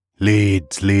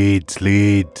Leeds, Leeds,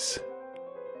 Leeds.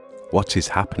 What is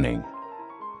happening?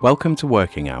 Welcome to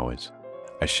Working Hours,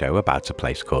 a show about a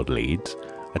place called Leeds,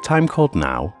 a time called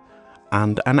now,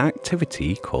 and an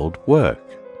activity called work.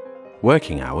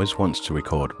 Working Hours wants to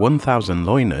record 1,000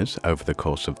 loiners over the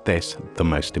course of this, the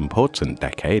most important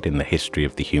decade in the history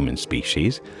of the human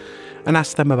species, and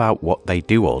ask them about what they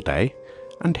do all day,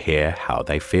 and hear how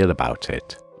they feel about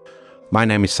it. My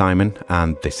name is Simon,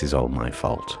 and this is all my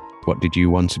fault. What did you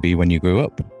want to be when you grew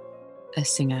up? A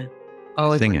singer.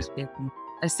 Always Singer. wanted to be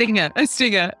a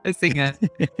singer.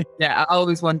 Yeah, I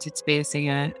always wanted to be a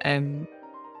singer. And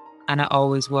I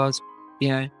always was,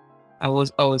 I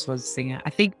always was a singer.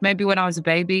 I think maybe when I was a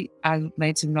baby, I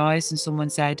made some noise and someone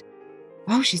said,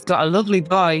 "Oh, she's got a lovely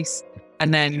voice."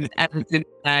 And then ever since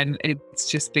then, it's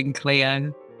just been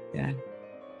clear. Yeah.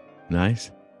 Nice.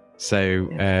 So,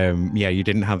 you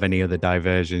didn't have any other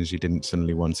diversions. You didn't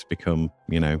suddenly want to become,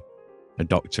 a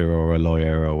doctor or a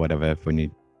lawyer or whatever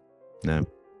no.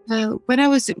 Well, when I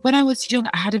was young,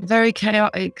 I had a very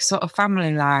chaotic sort of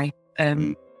family life.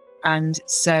 And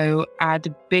so I had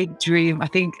a big dream. I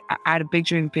think I had a big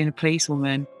dream of being a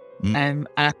policewoman. And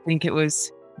I think it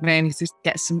was mainly to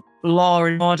get some law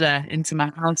and order into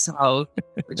my household,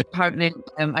 which apparently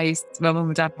my mum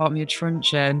and dad bought me a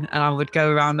truncheon, and I would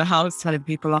go around the house telling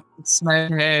people I'm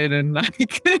smoking and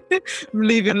like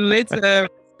leaving litter and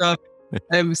stuff.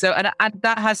 So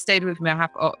that has stayed with me. I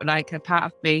have a part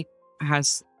of me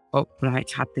has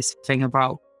had this thing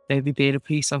about maybe being a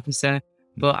police officer,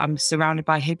 but I'm surrounded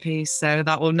by hippies, so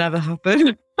that will never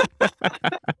happen.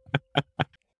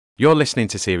 You're listening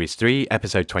to Series 3,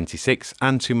 Episode 26,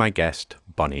 and to my guest,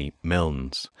 Bonnie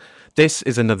Milnes. This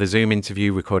is another Zoom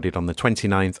interview recorded on the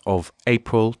 29th of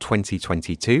April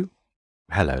 2022.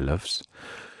 Hello, loves.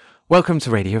 Welcome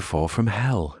to Radio 4 from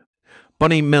Hell.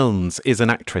 Bonnie Milnes is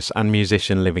an actress and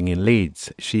musician living in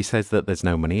Leeds. She says that there's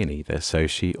no money in either, so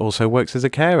she also works as a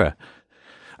carer.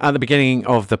 At the beginning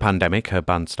of the pandemic, her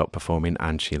band stopped performing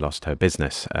and she lost her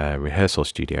business, a rehearsal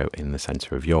studio in the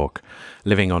centre of York.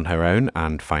 Living on her own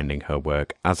and finding her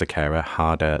work as a carer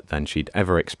harder than she'd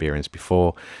ever experienced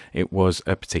before, it was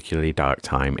a particularly dark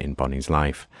time in Bonnie's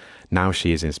life. Now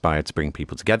she is inspired to bring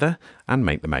people together and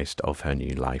make the most of her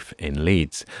new life in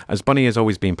Leeds. As Bonnie has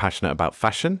always been passionate about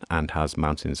fashion and has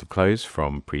mountains of clothes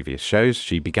from previous shows,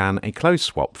 she began a clothes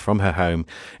swap from her home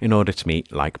in order to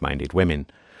meet like-minded women.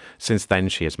 Since then,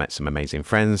 she has met some amazing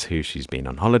friends who she's been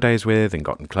on holidays with and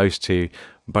gotten close to.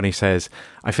 Bonnie says,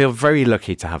 "I feel very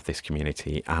lucky to have this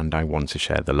community and I want to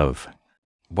share the love."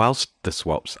 Whilst the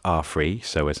swaps are free,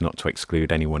 so as not to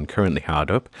exclude anyone currently hard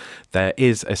up, there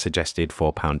is a suggested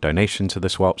 £4 donation to the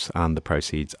swaps and the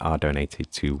proceeds are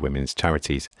donated to women's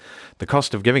charities. The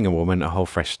cost of giving a woman a whole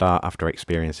fresh start after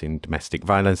experiencing domestic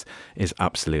violence is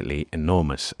absolutely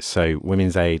enormous, so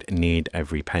Women's Aid need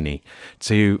every penny.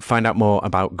 To find out more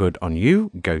about Good On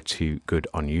You, go to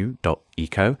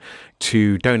goodonyou.eco.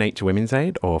 To donate to Women's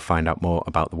Aid or find out more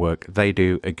about the work they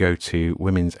do, go to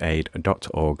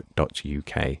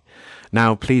womensaid.org.uk.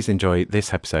 Now, please enjoy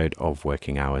this episode of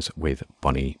Working Hours with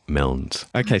Bonnie Milnes.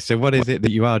 Okay, so what is it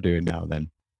that you are doing now then?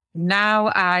 Now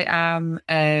I am,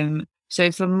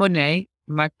 so for money,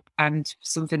 and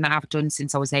something that I've done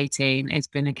since I was 18 has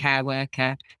been a care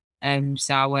worker.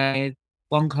 So I work with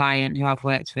one client who I've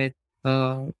worked with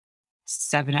for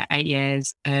 7 or 8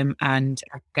 years, and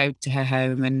I go to her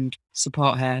home and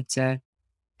support her to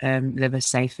live a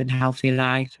safe and healthy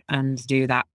life and do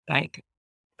that. Like,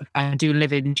 I do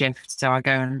live in shifts, so I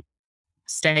go and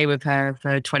stay with her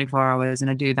for 24 hours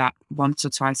and I do that once or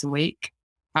twice a week.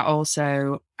 I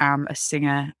also am a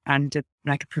singer and a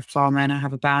performer, and I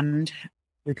have a band.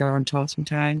 We go on tour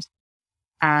sometimes,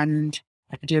 and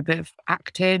I do a bit of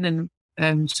acting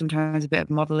and sometimes a bit of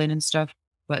modeling and stuff.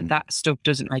 But that stuff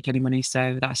doesn't make any money,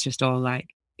 so that's just all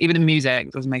even the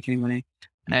music doesn't make any money.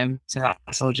 So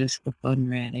that's all just for fun,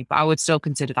 really. But I would still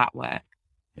consider that work.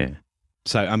 Yeah.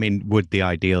 So, I mean, would the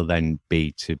ideal then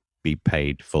be to be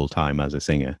paid full time as a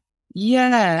singer?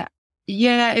 Yeah,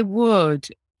 it would.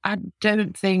 I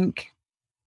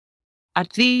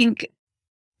think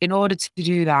in order to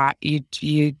do that, I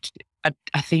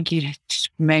think you'd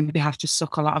maybe have to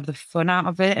suck a lot of the fun out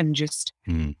of it and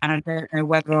and I don't know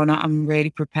whether or not I'm really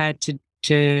prepared to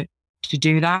do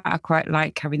that. I quite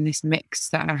like having this mix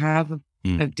that I have of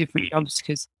different jobs,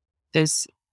 because there's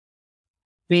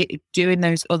doing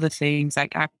those other things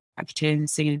like acting,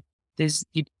 singing.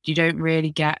 You don't really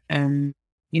get you're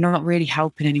not really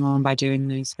helping anyone by doing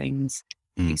those things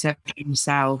except for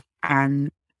yourself,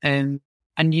 and you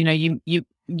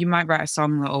might write a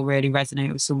song that will really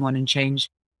resonate with someone and change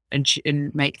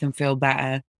and make them feel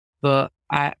better. But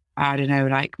I don't know,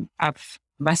 like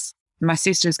my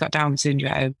sister's got Down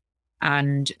syndrome,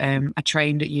 and I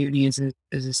trained at uni as a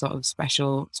sort of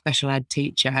special ed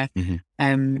teacher,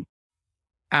 and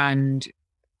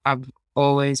I've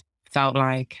always felt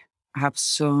like I have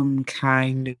some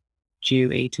kind of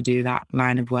duty to do that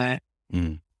line of work.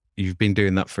 You've been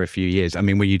doing that for a few years. I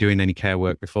mean, were you doing any care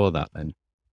work before that then?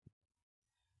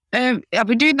 I've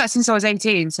been doing that since I was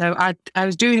 18. So I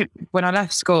was doing it when I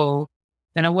left school.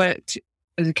 Then I worked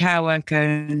as a care worker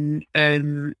and,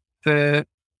 for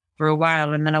a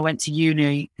while, and then I went to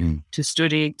uni to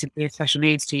study to be a special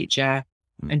needs teacher,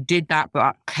 and did that. But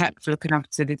I kept looking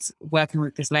after this, working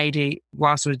with this lady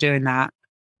whilst I was doing that.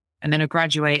 And then I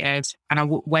graduated, and I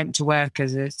went to work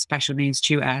as a special needs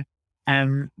tutor.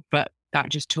 But that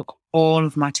just took all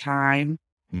of my time,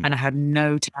 and I had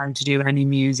no time to do any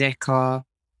music or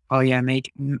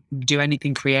do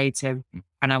anything creative.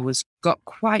 And I got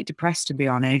quite depressed, to be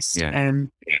honest,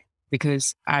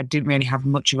 because I didn't really have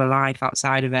much of a life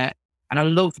outside of it. And I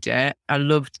loved it. I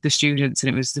loved the students,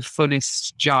 and it was the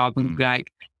funnest job. And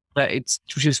but it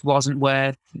just wasn't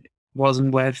worth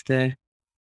the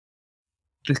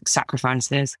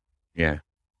sacrifices. Yeah.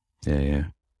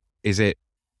 Is it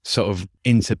sort of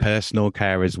interpersonal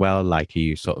care as well? Like, are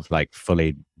you sort of like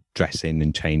fully dressing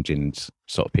and changing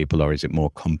sort of people, or is it more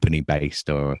company based?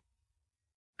 Or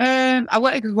I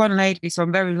work with one lady, so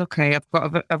I'm very lucky.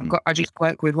 I just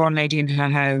work with one lady in her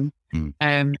home.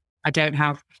 I don't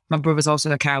have, my brother's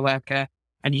also a care worker,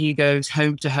 and he goes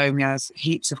home to home. He has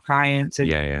heaps of clients,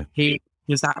 and he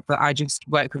does that. But I just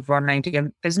work with one lady,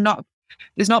 and there's not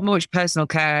much personal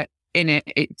care in it.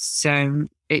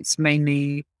 It's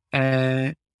mainly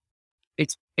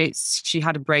she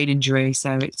had a brain injury,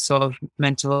 so it's sort of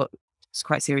it's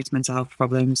quite serious mental health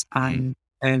problems, and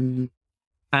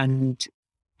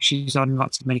she's on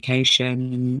lots of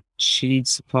medication, and she needs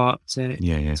support to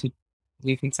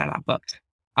do things like that. But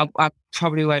I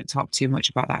probably won't talk too much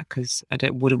about that because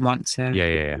wouldn't want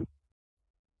to.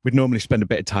 We'd normally spend a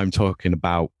bit of time talking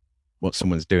about what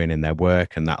someone's doing in their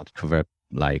work, and that'll cover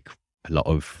like a lot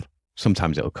of,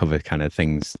 sometimes it'll cover kind of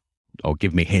things or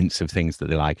give me hints of things that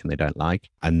they like and they don't like.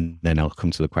 And then I'll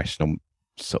come to the question on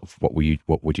sort of what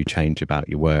would you change about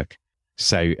your work?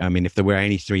 So, I mean, if there were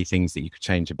any 3 things that you could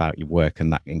change about your work,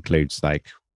 and that includes like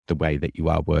the way that you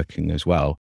are working as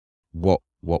well, what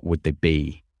would they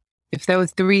be? If there were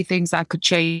 3 things I could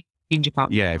change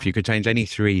about. Yeah, if you could change any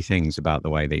 3 things about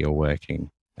the way that you're working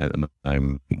at the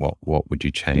moment, what would you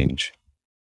change?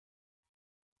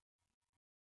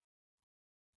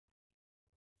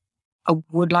 I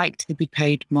would like to be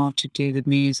paid more to do the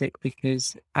music,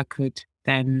 because I could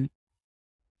then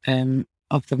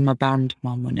offer my band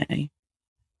more money.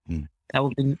 That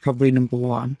would be probably number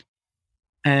 1.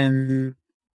 I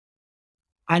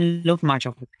love my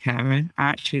job with Karen. I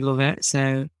actually love it.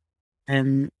 So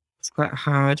it's quite a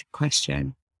hard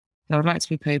question. So I'd like to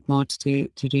be paid more to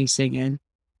do singing.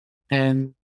 I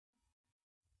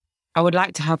would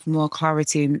like to have more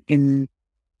clarity in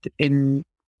the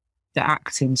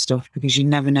acting stuff, because you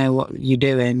never know what you're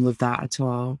doing with that at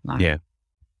all. Like,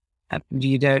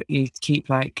 you keep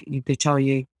they tell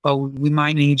you, oh, we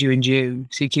might need you in June.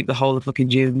 So you keep the whole of fucking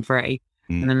June free.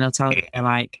 And then they'll tell you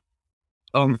like,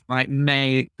 oh, like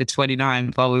May the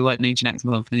 29th, well, we won't need you next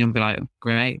month. And you'll be like, oh,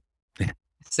 great.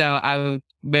 So I would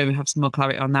maybe have some more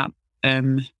clarity on that.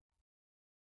 And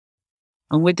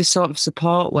with the sort of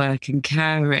support work and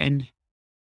caring,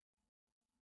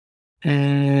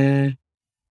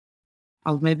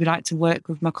 I would maybe like to work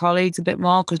with my colleagues a bit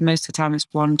more, because most of the time it's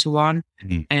 1-to-1.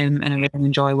 And I really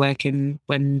enjoy working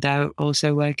when they're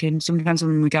also working. Sometimes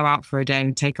when we go out for a day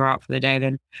and take her out for the day,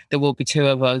 then there will be 2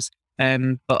 of us.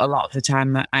 But a lot of the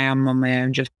time I am on my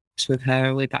own, just with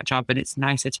her with that job, and it's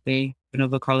nicer to be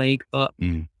another colleague. But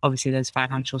obviously there's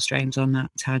financial strains on that.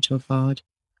 It's hard to afford.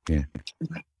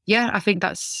 I think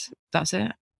that's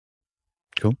it.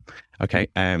 Cool. Okay.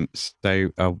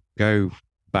 So I'll go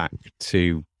back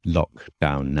to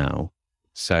lockdown now.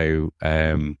 So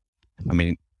I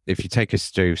mean, if you take us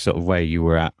through sort of where you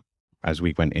were at as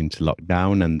we went into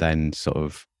lockdown, and then sort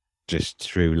of just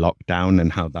through lockdown,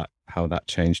 and how that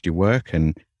changed your work,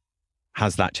 and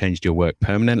has that changed your work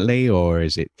permanently, or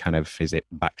is it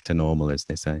back to normal, as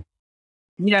they say?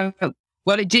 Well,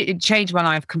 it changed my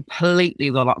life completely,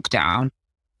 the lockdown.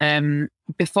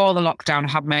 Before the lockdown,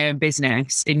 I had my own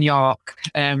business in York.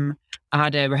 I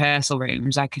had a rehearsal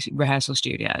rooms, like rehearsal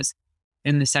studios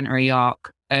in the centre of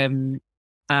York. And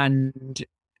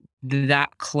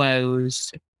that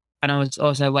closed. And I was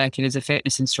also working as a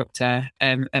fitness instructor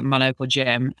at my local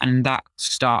gym, and that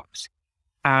stopped.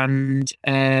 And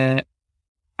the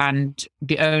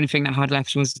only thing that I had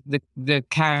left was the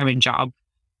caring job.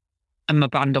 and my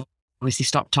band obviously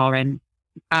stopped touring.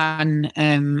 And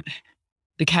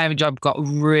the caring job got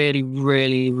really,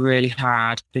 really, really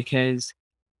hard because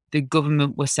the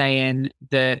government were saying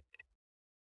that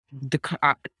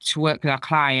to work with our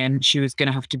client, she was going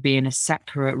to have to be in a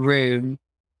separate room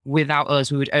without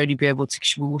us. We would only be able to,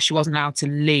 she wasn't allowed to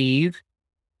leave.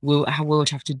 We would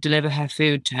have to deliver her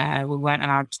food to her. We weren't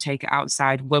allowed to take it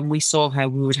outside. When we saw her,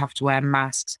 we would have to wear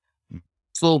masks,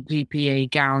 full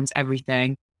PPE, gowns,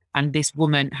 everything. And this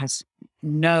woman has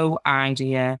no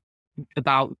idea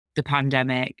about the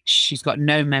pandemic. She's got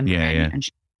no memory, and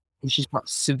she's got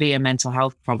severe mental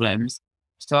health problems.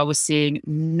 So I was seeing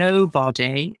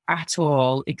nobody at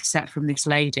all except from this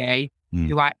lady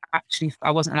who I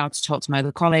wasn't allowed to talk to my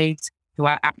other colleagues, who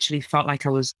I actually felt like I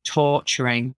was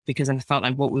torturing because I felt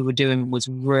like what we were doing was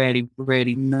really,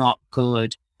 really not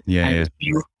good. It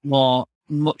was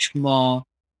much more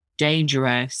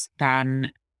dangerous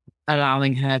than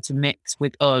allowing her to mix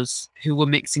with us who were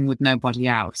mixing with nobody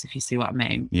else, if you see what I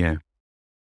mean. Yeah.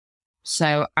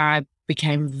 So I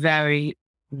became very,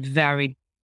 very,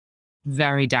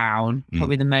 very down,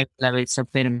 probably the most lowest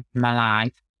I've been in my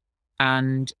life.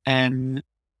 And it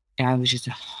was just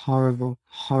a horrible,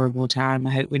 horrible time.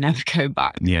 I hope we never go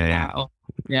back. Yeah.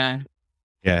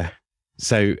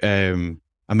 So,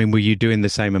 I mean, were you doing the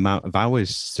same amount of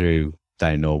hours through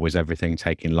then, or was everything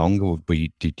taking longer? Or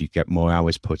did you get more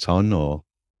hours put on, or?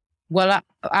 Well,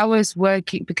 I was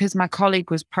working because my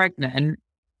colleague was pregnant.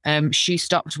 She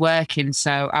stopped working,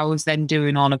 so I was then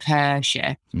doing all of her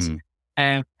shifts.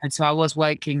 And so I was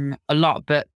working a lot,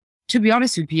 but to be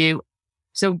honest with you,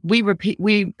 so we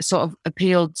sort of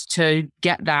appealed to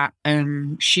get that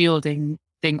shielding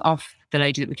thing off the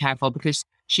lady that we care for because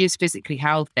she is physically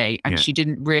healthy and she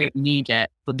didn't really need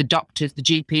it. But the doctors, the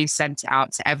GPs sent it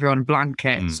out to everyone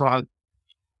blanket. So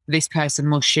this person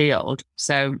must shield.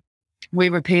 So we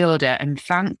repealed it, and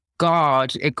thank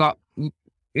God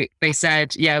they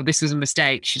said, yeah, this was a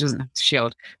mistake. She doesn't have to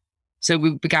shield. So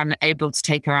we began able to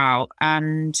take her out,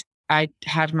 and I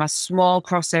had my small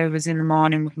crossovers in the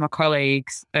morning with my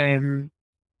colleagues, and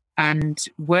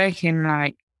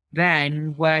working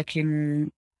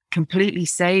completely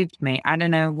saved me. I don't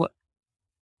know what,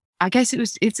 I guess it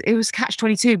was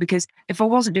catch-22 because if I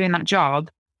wasn't doing that job,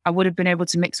 I would have been able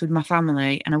to mix with my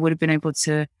family and I would have been able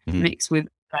to mix with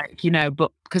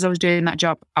but because I was doing that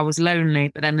job, I was lonely,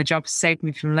 but then the job saved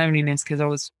me from loneliness because I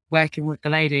was working with the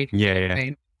lady.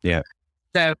 Yeah.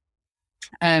 So,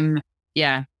 I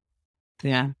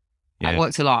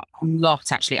worked a lot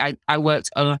actually. I worked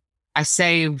I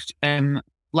saved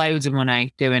loads of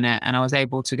money doing it, and I was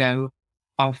able to go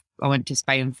off. I went to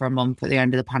Spain for a month at the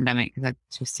end of the pandemic because I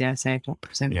just saved up.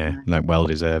 So like well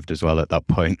deserved as well at that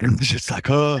point. It's just like,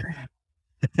 oh.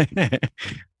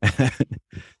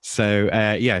 So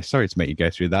sorry to make you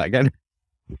go through that again.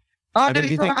 Do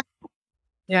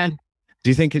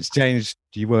you think it's changed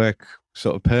your work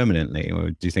sort of permanently, or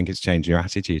do you think it's changed your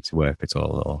attitude to work at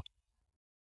all? Or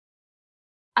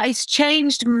it's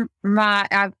changed my.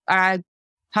 I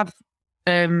have.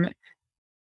 I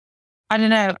don't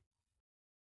know.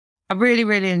 I really,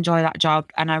 really enjoy that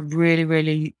job, and I really,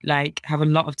 really have a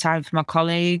lot of time for my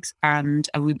colleagues, and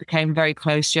we became very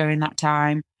close during that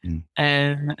time.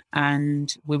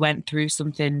 And we went through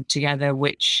something together,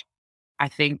 which I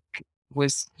think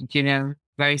was,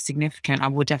 very significant. I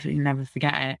will definitely never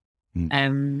forget it.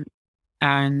 And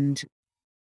I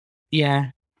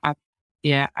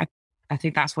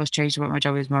think that's what's changed about my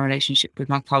job is my relationship with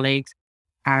my colleagues.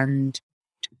 And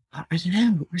I don't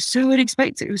know, it was so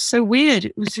unexpected. It was so weird.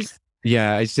 It was just.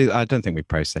 Yeah, I don't think we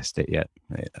processed it yet.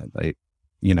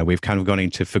 We've kind of gone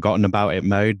into forgotten about it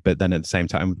mode, but then at the same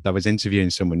time, I was interviewing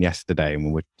someone yesterday and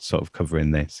we were sort of covering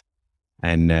this.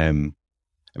 And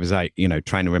it was like,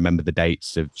 trying to remember the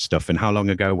dates of stuff and how long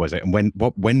ago was it and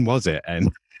when was it?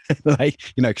 And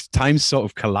because time sort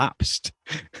of collapsed.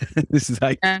 This is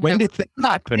like, when did things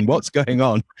happen? What's going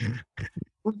on?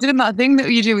 Doing that thing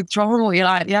that you do with travel, you're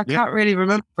like, I can't really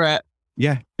remember it.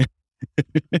 Yeah.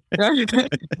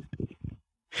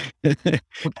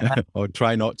 Or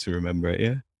try not to remember it.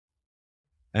 Yeah.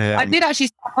 I did actually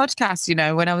start a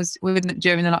podcast, when I was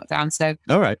during the lockdown. So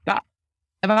all right.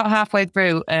 About halfway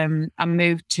through, I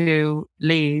moved to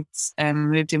Leeds,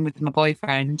 moved in with my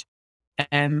boyfriend,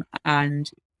 and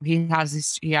he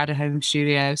had a home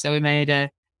studio, so we made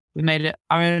our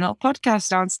own little podcast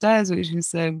downstairs, which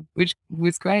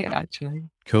was great actually.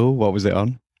 Cool. What was it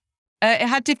on? It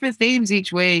had different themes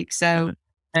each week, so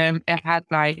it had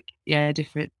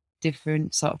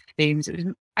different sort of themes.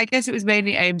 I guess it was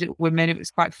mainly aimed at women. It was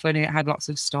quite funny. It had lots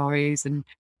of stories and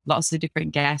lots of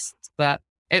different guests, but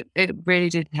it really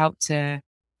did help to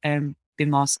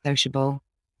be more sociable.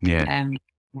 Yeah.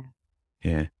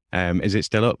 Yeah. Yeah. Is it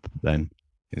still up then?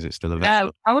 Is it still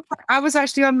available? I was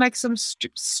actually on like some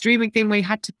streaming thing where you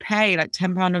had to pay like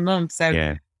 £10 a month. So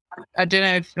Yeah. I don't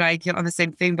know if like you're on the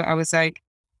same thing, but I was like,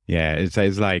 Yeah, it's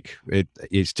like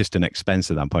it's just an expense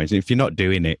at that point. If you're not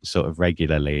doing it sort of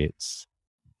regularly, it's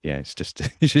just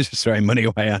it's just throwing money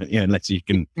away, aren't you? Unless you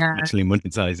can actually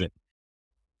monetize it.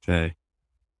 So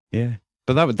yeah,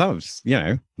 but that was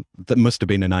that must have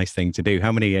been a nice thing to do.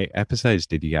 How many episodes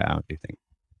did you get out? Do you think?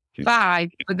 5,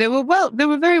 but they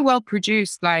were very well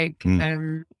produced. Like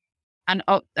and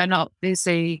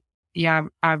obviously, yeah,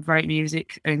 I write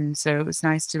music, and so it was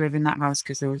nice to live in that house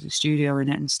because there was a studio in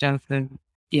it and stuff. And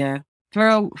yeah,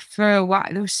 for a while,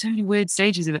 there were so many weird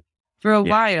stages of it. For a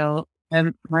while,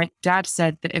 my dad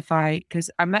said that because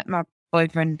I met my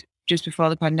boyfriend just before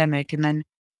the pandemic, and then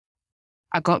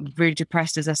I got really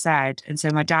depressed, as I said, and so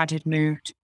my dad had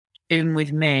moved in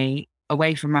with me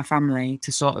away from my family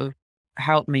to sort of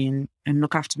help me and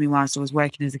look after me whilst I was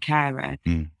working as a carer.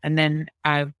 And then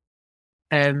I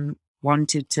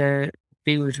wanted to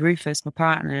be with Rufus, my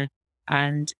partner,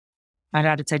 and my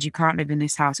dad had said, you can't live in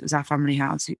this house. It was our family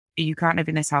house. You can't live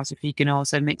in this house if you can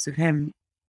also mix with him.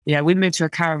 Yeah, we moved to a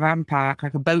caravan park,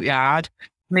 like a boatyard,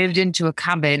 moved into a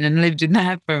cabin and lived in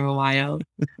there for a while.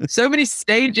 So many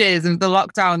stages of the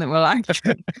lockdown that were like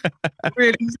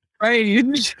really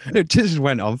strange. It just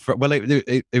went on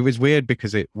it was weird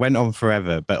because it went on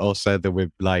forever, but also there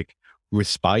were like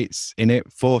respites in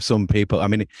it for some people. I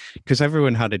mean, because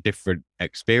everyone had a different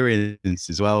experience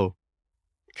as well.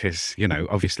 Because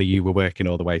obviously you were working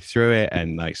all the way through it,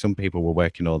 and like some people were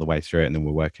working all the way through it, and then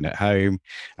we're working at home,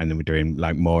 and then we're doing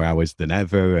like more hours than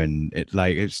ever, and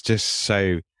it's just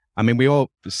so. I mean,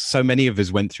 so many of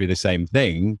us went through the same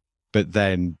thing, but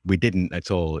then we didn't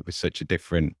at all. It was such a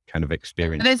different kind of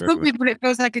experience. And there's some people it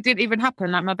feels like it didn't even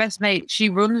happen. Like my best mate, she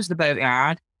runs the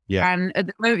boatyard. Yeah. And at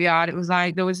the boatyard, it was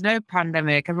like there was no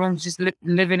pandemic. Everyone was just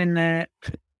living in their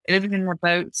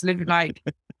boats, living like.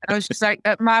 I was just like,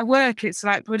 at my work, it's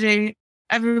like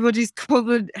everybody's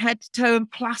covered head to toe in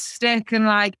plastic, and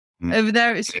like over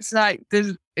there, it's just like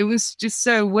it was just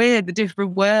so weird, the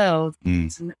different world.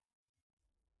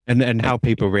 And how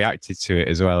people reacted to it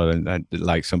as well. And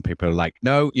like some people are like,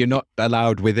 no, you're not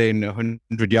allowed within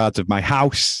 100 yards of my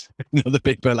house. And other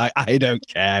people are like, I don't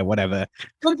care, whatever.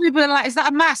 Some people are like, is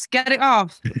that a mask? Get it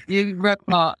off, you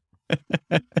robot.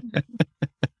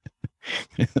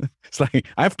 It's like,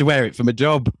 I have to wear it for my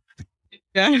job.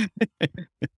 Yeah.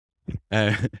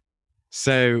 Well,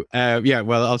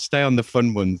 I'll stay on the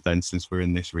fun ones then, since we're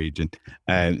in this region.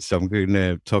 So I'm going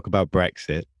to talk about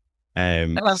Brexit.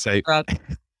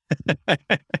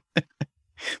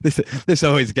 This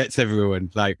always gets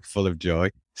everyone like full of joy.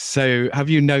 So have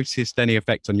you noticed any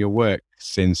effect on your work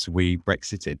since we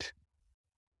Brexited?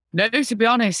 No, to be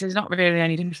honest, there's not really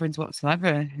any difference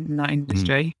whatsoever in that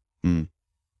industry.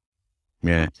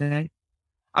 Yeah.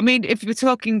 I mean, if we're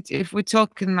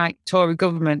talking like Tory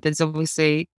government, there's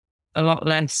obviously a lot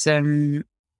less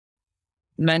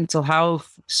mental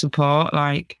health support.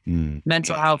 Like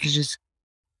mental health is just,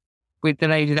 with the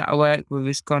lady that I work with,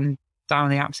 has gone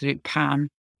down the absolute pan.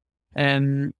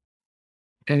 With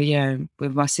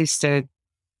my sister,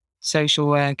 social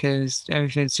workers,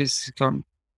 everything's just gone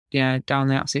down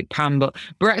the absolute pan. But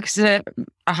Brexit,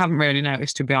 I haven't really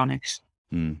noticed, to be honest.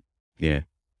 Yeah.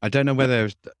 I don't know whether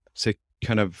to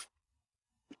kind of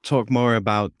talk more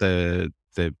about the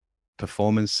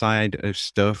performance side of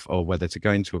stuff, or whether to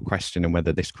go into a question, and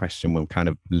whether this question will kind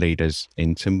of lead us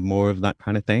into more of that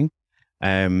kind of thing.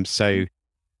 So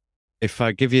if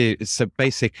I give you, so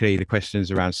basically the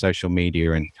questions around social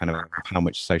media and kind of how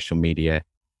much social media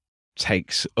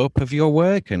takes up of your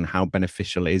work, and how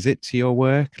beneficial is it to your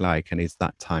work? Like, and is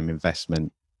that time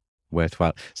investment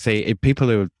worthwhile? See, if people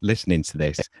who are listening to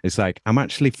this, it's like, I'm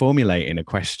actually formulating a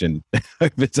question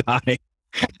over time.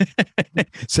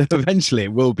 So eventually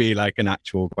it will be like an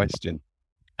actual question.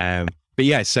 But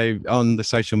yeah, so on the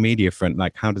social media front,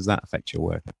 like, how does that affect your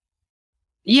work?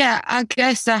 Yeah, I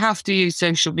guess I have to use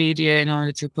social media in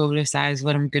order to publicize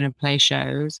when I'm going to play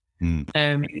shows.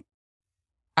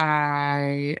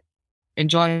 I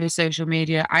enjoy social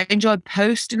media. I enjoy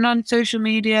posting on social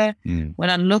media. When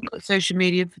I look at social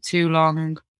media for too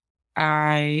long,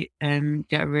 I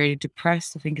get really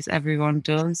depressed. I think as everyone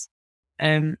does.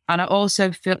 And I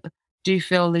also feel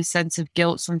this sense of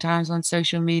guilt sometimes on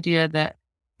social media, that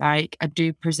like I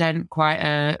do present quite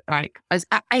as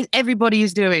everybody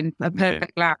is doing a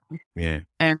perfect life. Yeah.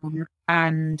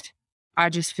 And I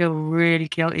just feel really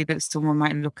guilty that someone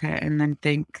might look at it and then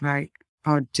think like,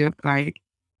 oh,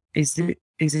 is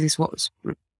this what's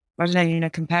I don't know,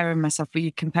 comparing myself, but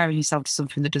you're comparing yourself to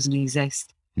something that doesn't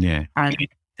exist. Yeah.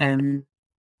 And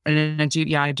then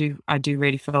I do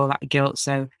really feel that guilt.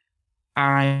 So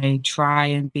I try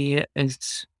and be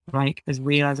as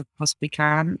real as I possibly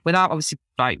can, without obviously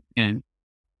and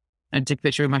take a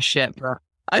picture of my shit. But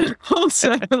I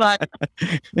also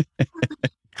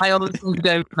I also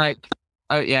don't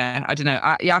oh yeah, I don't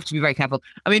know. You have to be very careful.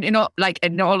 I mean, in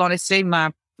all honesty,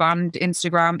 my band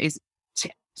Instagram is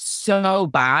so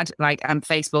bad, and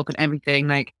Facebook and everything.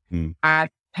 I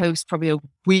post probably a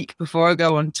week before I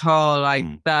go on tour,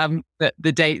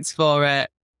 the dates for it.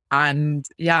 And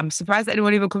yeah, I'm surprised that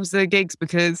anyone even comes to the gigs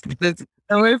because there's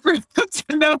no way for them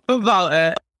to know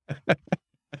about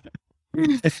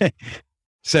it.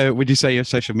 So would you say your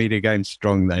social media game's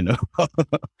strong then?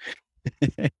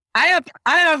 I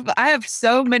have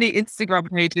so many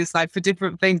Instagram pages for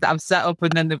different things that I've set up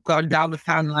and then they've gone down the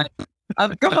pan.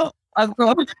 I've got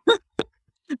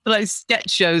sketch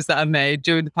shows that I made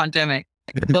during the pandemic.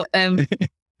 But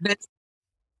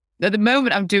at the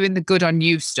moment I'm doing the Good on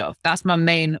You stuff. That's my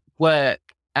main work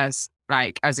as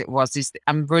it was.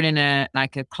 I'm running a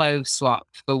clothes swap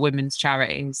for women's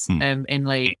charities in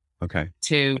Leeds. Okay.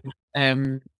 To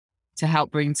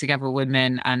help bring together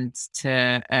women and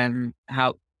to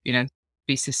help,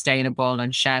 be sustainable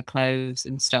and share clothes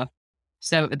and stuff.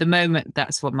 So at the moment,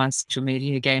 that's what my social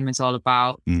media game is all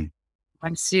about.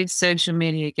 My social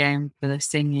media game for the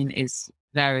singing is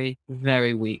very,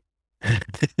 very weak.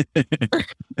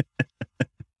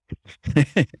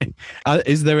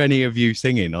 Is there any of you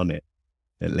singing on it?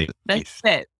 At least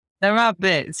there are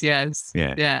bits, yes.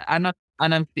 Yeah. And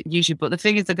I'm usually, but the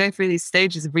thing is, I go through these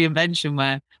stages of reinvention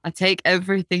where I take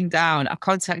everything down. I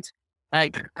contacted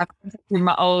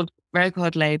my old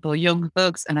record label, Young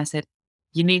Thugs, and I said,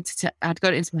 you need to, I'd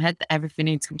got it into my head that everything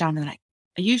needs to come down. They're like,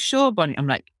 are you sure, Bonnie? I'm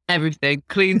like, everything,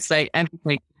 clean slate,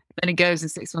 everything. Then it goes,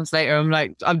 and 6 months later, I'm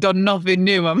like, I've done nothing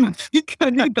new. I'm like, I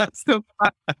need that stuff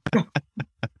back.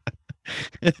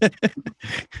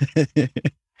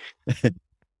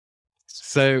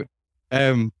 So,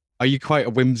 are you quite a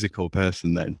whimsical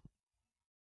person then?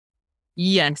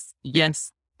 Yes,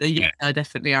 I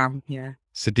definitely am. Yeah.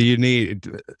 So, do you need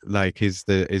is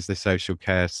the social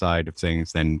care side of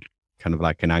things then kind of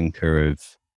like an anchor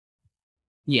of?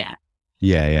 Yeah.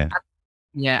 Yeah.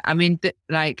 I mean,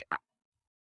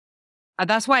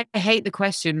 that's why I hate the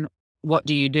question, "What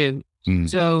do you do?"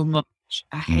 so much.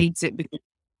 I hate it because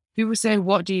people say,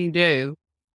 "What do you do?"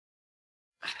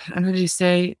 and I just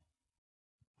say,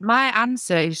 my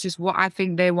answer is just what I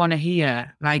think they want to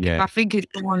hear. If I think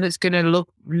it's the one that's going to look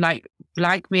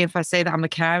like me, if I say that I'm a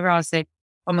carer, I'll say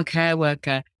I'm a care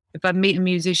worker. If I meet a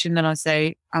musician, then I'll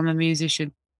say I'm a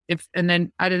musician. And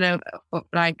then I don't know,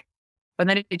 and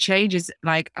then it changes.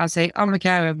 I'll say I'm a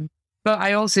carer, but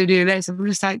I also do this. I'm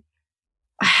just I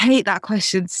hate that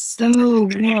question so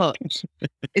much.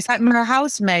 It's like my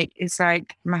housemate. It's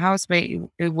like my housemate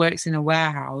who works in a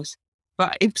warehouse.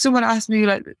 But if someone asked me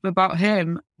about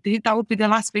him, that would be the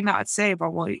last thing that I'd say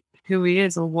about who he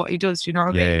is or what he does. You know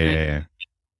what I mean? Yeah.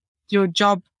 Your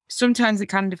job, sometimes it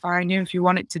can define you if you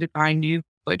want it to define you,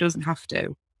 but it doesn't have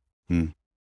to. Well,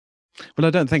 I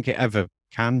don't think it ever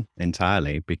can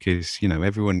entirely because,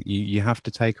 everyone, you have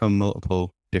to take on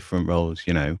multiple different roles.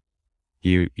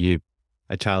 You're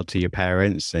a child to your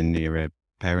parents and you're a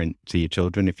parent to your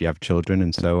children if you have children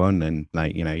and so on. And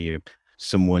you're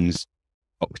someone's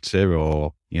doctor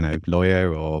or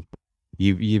lawyer, or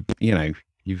you've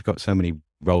got so many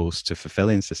roles to fulfill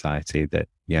in society that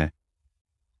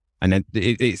and then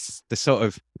it's the sort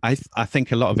of I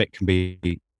think a lot of it can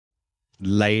be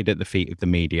laid at the feet of the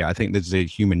media. I think there's a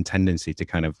human tendency to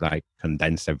kind of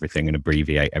condense everything and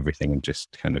abbreviate everything and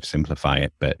just kind of simplify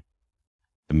it, but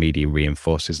the media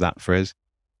reinforces that for us.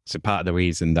 So part of the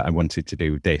reason that I wanted to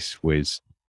do this was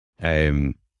I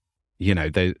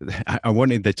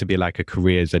wanted there to be a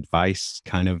careers advice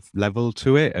kind of level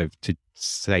to it, to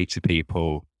say to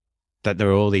people that there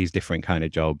are all these different kind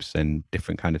of jobs and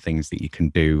different kind of things that you can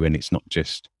do. And it's not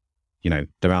just, there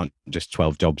aren't just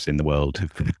 12 jobs in the world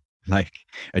like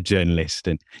a journalist.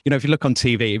 And, if you look on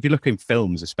TV, if you look in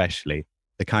films, especially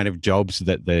the kind of jobs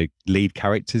that the lead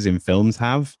characters in films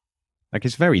have,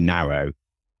 it's very narrow.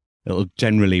 It'll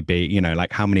generally be,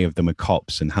 how many of them are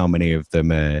cops and how many of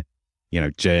them are,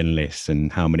 journalists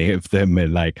and how many of them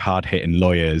are hard-hitting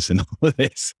lawyers and all of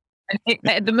this.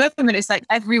 At the moment, it's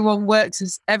everyone works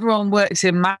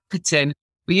in marketing,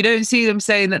 but you don't see them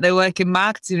saying that they work in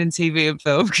marketing in TV and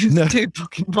film because it's too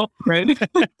fucking boring.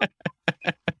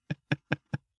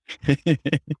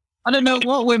 I don't know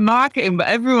what we're marketing, but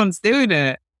everyone's doing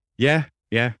it. Yeah.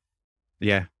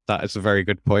 That is a very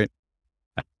good point.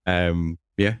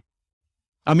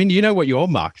 I mean, you know what you're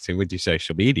marketing with your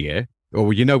social media,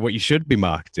 or you know what you should be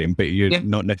marketing, but you're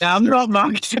not necessarily. I'm not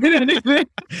marketing anything.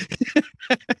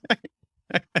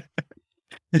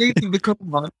 Need to become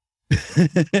one.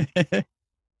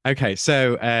 Okay,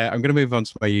 so I'm going to move on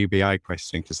to my UBI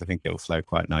question because I think it'll flow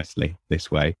quite nicely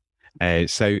this way.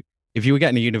 So, if you were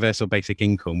getting a universal basic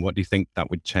income, what do you think that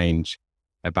would change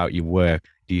about your work?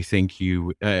 Do you think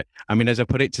you, I mean, as I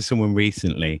put it to someone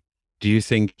recently, do you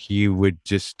think you would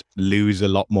just lose a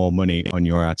lot more money on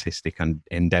your artistic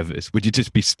endeavors? Would you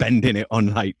just be spending it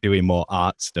on like doing more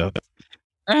art stuff?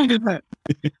 Yeah,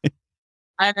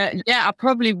 I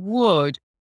probably would.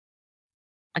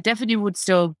 I definitely would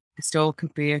still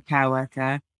could be a care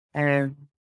worker. But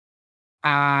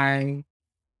I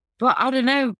don't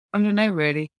know. I don't know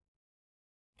really.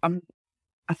 I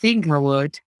think I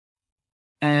would.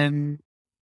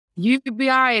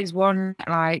 UBI is one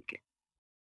like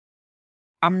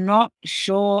I'm not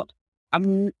sure.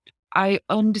 I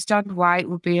understand why it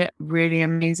would be really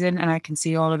amazing, and I can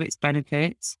see all of its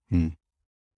benefits.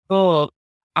 But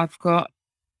I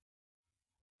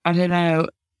don't know.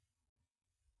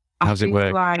 How's it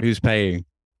work? Like, Who's paying?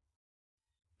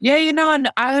 yeah, and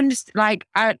I understand. Like,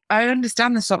 I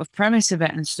understand the sort of premise of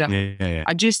it and stuff. Yeah.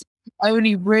 I just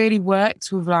only really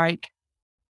worked with like.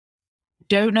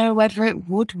 Don't know whether it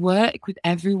would work with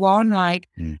everyone. Like,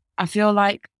 I feel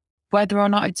like whether or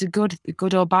not it's a good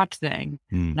or bad thing.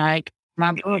 Like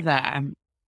my brother,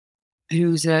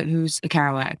 who's a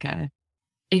care worker.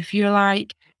 If you're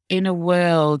like in a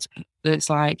world that's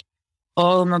like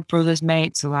all my brother's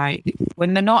mates are like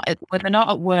when they're not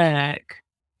at work,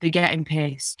 they're getting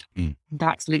pissed.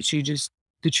 That's literally just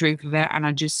the truth of it. And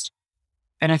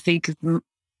I think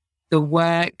the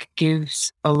work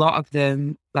gives a lot of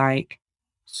them like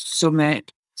something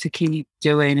to keep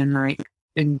doing and like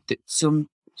and some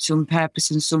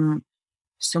purpose and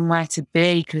somewhere to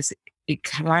be because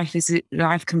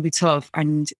life can be tough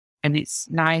and it's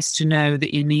nice to know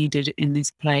that you're needed in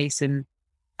this place and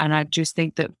I just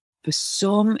think that for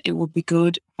some it would be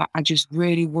good, but I just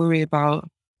really worry about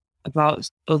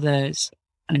others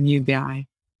and UBI.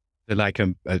 Like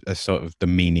a sort of the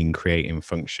meaning creating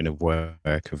function of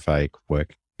work, of like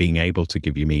work being able to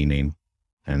give you meaning.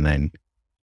 And then,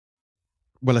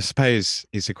 well, I suppose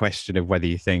it's a question of whether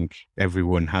you think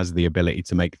everyone has the ability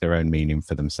to make their own meaning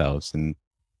for themselves. And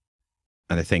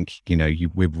I think,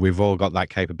 we've all got that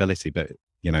capability, but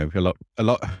a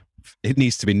lot, it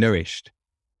needs to be nourished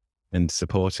and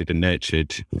supported and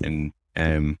nurtured. And,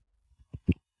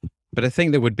 but I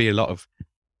think there would be a lot of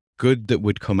good that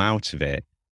would come out of it.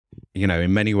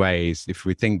 In many ways, if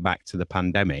we think back to the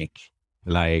pandemic,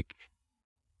 like,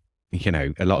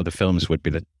 a lot of the films would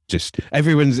be just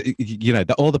everyone's,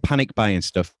 all the panic buying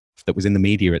stuff that was in the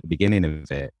media at the beginning of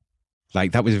it.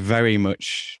 Like that was very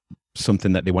much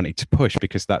something that they wanted to push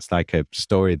because that's like a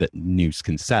story that news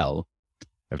can sell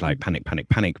of like panic, panic,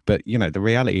 panic. But, the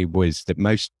reality was that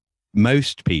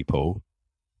most people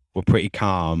were pretty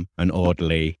calm and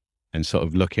orderly and sort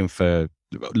of looking to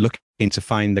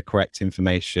find the correct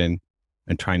information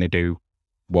and trying to do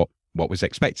what was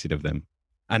expected of them.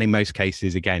 And in most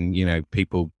cases, again,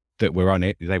 people that were on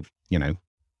it,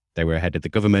 they were ahead of the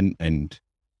government and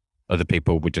other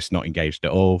people were just not engaged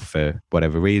at all for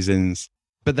whatever reasons.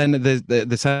 But then at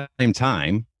the same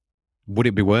time, would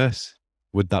it be worse?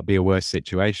 Would that be a worse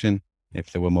situation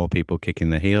if there were more people kicking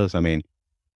their heels? I mean,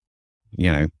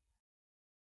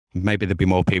 maybe there'd be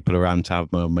more people around to have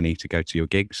more money to go to your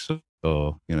gigs.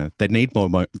 Or, they'd need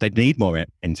more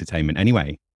entertainment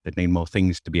anyway. They'd need more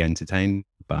things to be entertained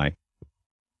by.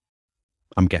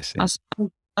 I'm guessing.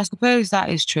 I suppose that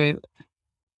is true.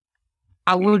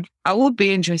 I would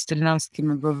be interested in asking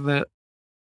my brother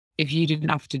if you didn't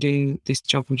have to do this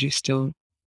job, would you still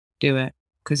do it?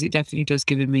 Because it definitely does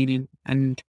give a meaning.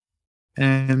 And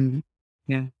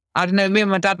yeah, I don't know. Me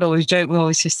and my dad always joke. We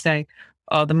always just say,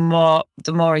 "Oh, the more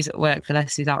he's at work, the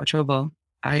less he's out of trouble."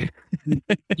 I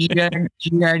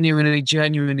genuinely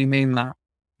mean that.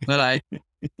 But like,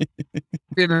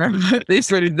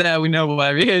 this one is there. We know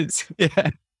where he is. Yeah.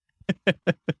 But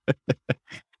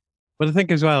I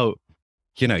think as well,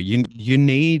 you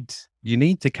need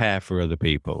to care for other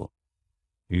people.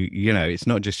 It's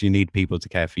not just you need people to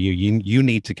care for you. You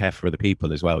need to care for other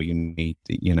people as well. You need,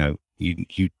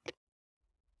 you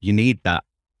need that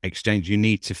exchange. You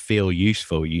need to feel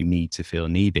useful. You need to feel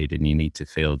needed, and you need to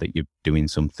feel that you're doing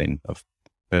something of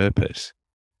purpose.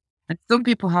 And some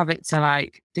people have it to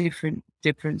like different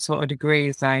sort of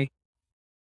degrees. Like,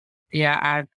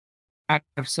 yeah, I've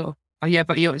sort of, oh yeah,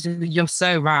 but you're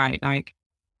so right. Like,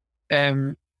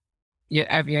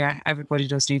 everybody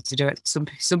does need to do it.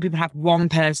 Some people have one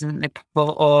person that they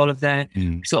put all of their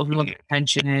sort of love and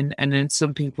attention in, and then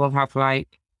some people have like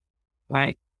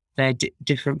they're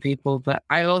different people. But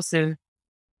I also,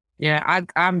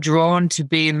 I'm drawn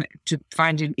to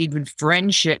finding even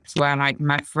friendships where like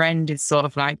my friend is sort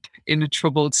of like in a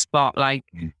troubled spot, like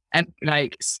and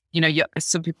like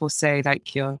some people say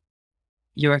like you're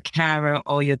a carer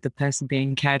or you're the person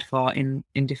being cared for in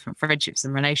different friendships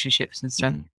and relationships and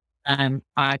stuff.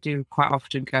 I do quite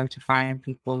often go to find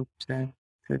people to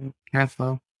care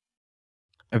for.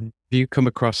 Have you come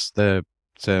across the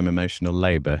term emotional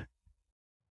labour?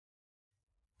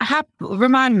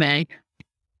 Remind me.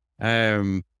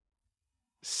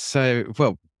 So,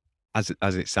 well, as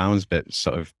it sounds, but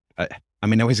sort of, I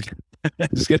mean, I was going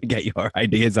to get your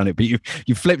ideas on it, but you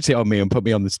flipped it on me and put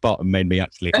me on the spot and made me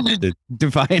actually have to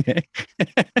define it.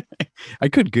 I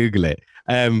could Google it,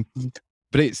 but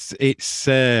it's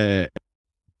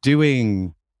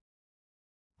doing,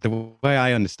 the way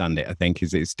I understand it, I think,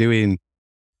 is it's doing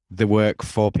the work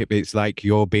for people. It's like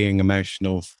you're being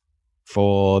emotional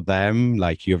for them,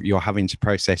 like you're having to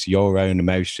process your own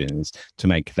emotions to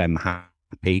make them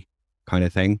happy, kind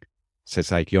of thing. So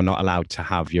it's like you're not allowed to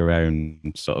have your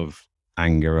own sort of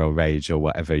anger or rage or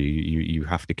whatever. You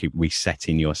have to keep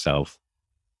resetting yourself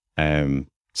to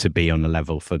be on the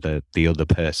level for the other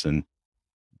person.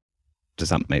 Does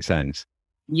that make sense?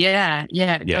 Yeah,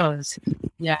 it does.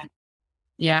 Yeah,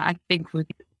 I think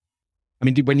I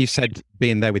mean, when you said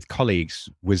being there with colleagues,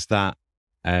 was that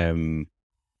come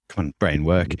on, brain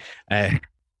work,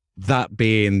 that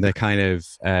being the kind of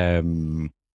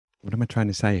what am I trying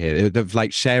to say here? Of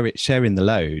like sharing the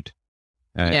load.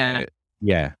 Yeah.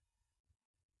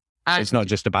 It's not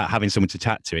just about having someone to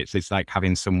chat to. It's like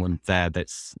having someone there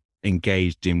that's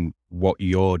engaged in what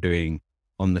you're doing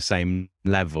on the same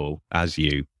level as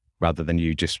you, rather than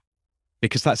you just,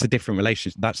 because that's a different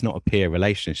relationship. That's not a peer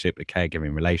relationship, a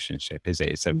caregiving relationship, is it?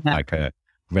 It's like a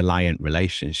reliant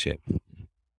relationship.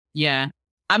 Yeah.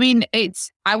 I mean,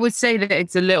 I would say that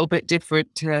it's a little bit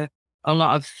different to a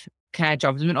lot of care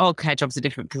jobs. I mean, all care jobs are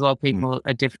different because all people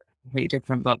are completely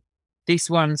different, but this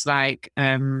one's like,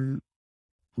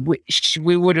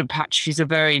 we wouldn't she's a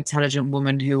very intelligent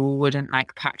woman who wouldn't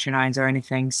like patronize or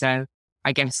anything. So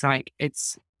I guess like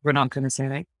we're not going to say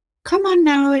like, come on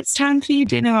now, it's time for your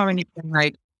dinner or anything.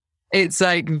 Like, it's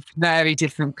like very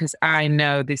different because I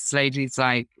know this lady's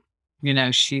like,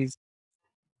 she's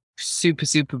super,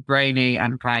 super brainy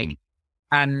and like,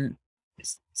 and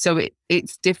so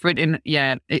it's different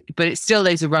but it still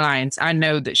is a reliance. I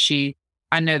know that she,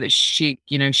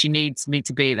 she needs me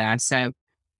to be there. So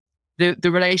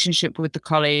the relationship with the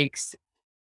colleagues,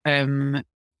 I don't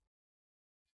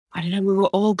know, we were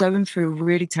all going through a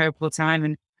really terrible time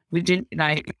and we didn't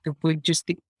like, we just,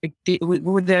 we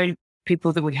were the only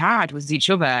people that we had was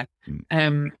each other.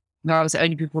 That was the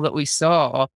only people that we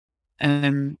saw.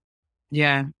 And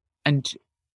I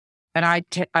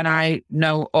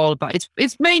know all about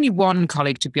it's mainly one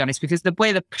colleague, to be honest, because the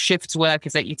way the shifts work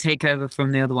is that you take over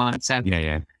from the other one. So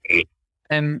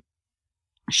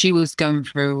she was going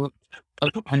through,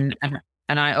 and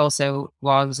I also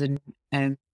was, and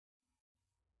I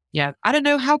don't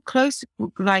know how close we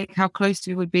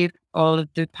would be if all of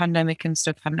the pandemic and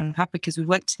stuff hadn't happened, because we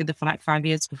worked together for like 5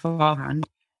 years beforehand,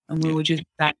 and we were just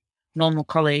like normal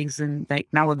colleagues, and like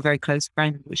now we're very close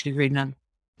friends, which is really nice.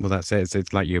 Well, that's it.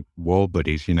 It's like your war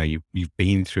buddies. You've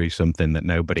been through something that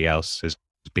nobody else has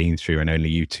been through, and only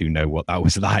you two know what that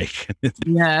was like.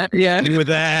 Yeah. You were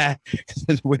there.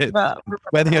 We're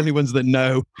the only ones that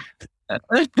know. No,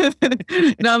 I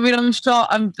mean, I'm sure.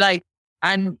 I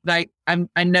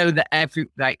know that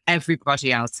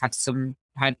everybody else had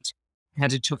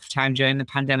a tough time during the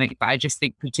pandemic, but I just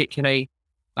think particularly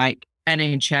like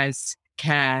NHS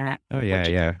care. Oh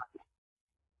yeah.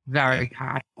 Very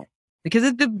hard.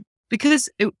 Because the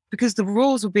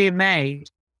rules were being made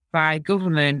by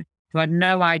government who had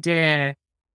no idea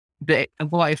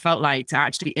of what it felt like to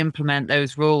actually implement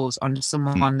those rules on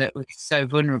someone that was so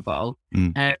vulnerable.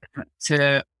 To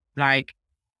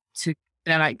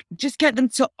just get them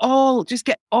to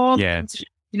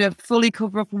fully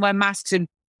cover up and wear masks and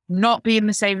not be in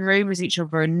the same room as each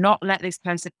other and not let this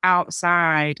person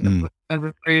outside of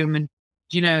a room, and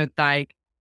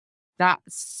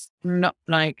that's not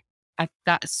like.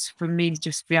 That's for me.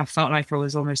 I felt like I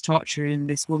was almost torturing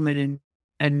this woman,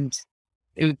 and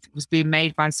it was being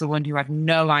made by someone who had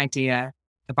no idea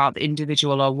about the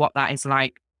individual or what that is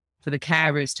like for the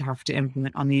carers to have to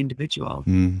implement on the individual.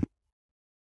 Did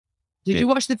you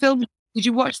watch the film? Did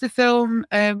you watch the film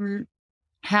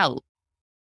Help?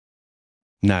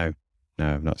 No,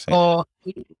 I've not seen. Or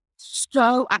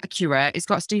so accurate. It's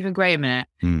got Stephen Graham in it.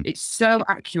 Mm. It's so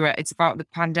accurate. It's about the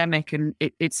pandemic, and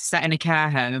it's set in a care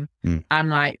home. Mm. And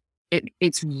like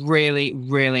it's really,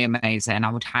 really amazing.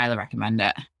 I would highly recommend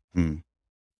it. Mm.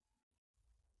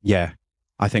 Yeah,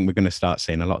 I think we're going to start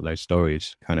seeing a lot of those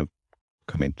stories kind of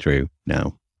coming through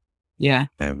now. Yeah.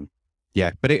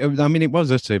 Yeah, but it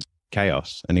was utter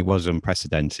chaos, and it was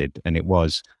unprecedented, and it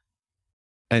was,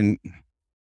 and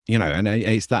you know, and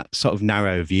it's that sort of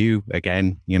narrow view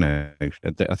again, you know,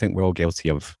 that I think we're all guilty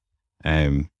of.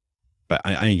 But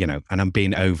I, you know, and I'm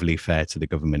being overly fair to the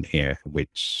government here,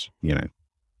 which, you know,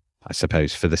 I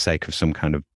suppose for the sake of some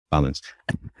kind of balance.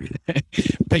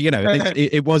 But, you know,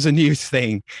 it was a news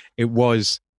thing. It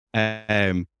was,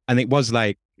 and it was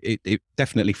like, it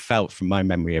definitely felt, from my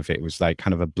memory of it, it was like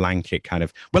kind of a blanket kind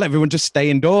of, well, everyone just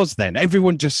stay indoors then.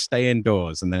 Everyone just stay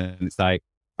indoors. And then it's like,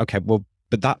 okay, well,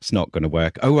 but that's not going to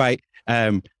work. Oh, right.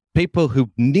 People who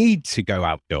need to go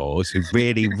outdoors, who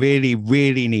really, really,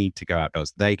 really need to go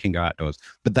outdoors, they can go outdoors.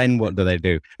 But then what do they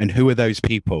do? And who are those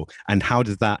people? And how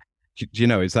does that, you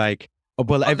know, it's like, oh,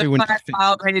 well, everyone.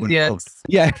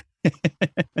 Yeah.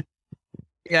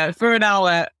 Yeah, for an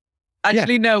hour.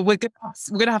 Actually, no, we're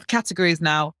gonna have categories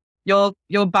now. You're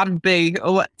band B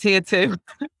or what, tier 2.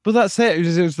 Well, that's it.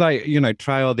 It was like, you know,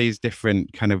 try all these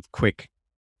different kind of quick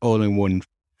all-in-one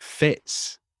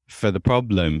fits for the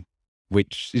problem,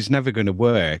 which is never going to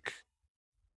work.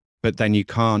 But then you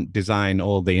can't design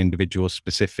all the individual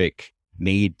specific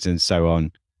needs and so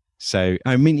on. So,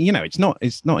 I mean, you know, it's not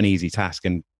an easy task,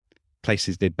 and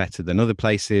places did better than other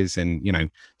places, and, you know,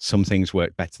 some things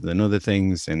worked better than other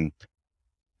things. And,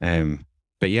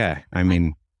 but yeah, I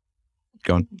mean,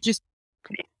 go on. Just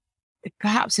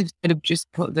perhaps instead of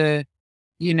just put the,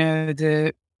 you know,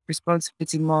 the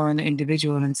responsibility more on the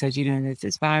individual and said, you know, there's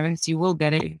this virus, you will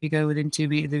get it if you go within 2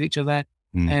 meters of each other.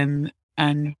 And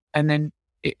then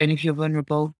if you're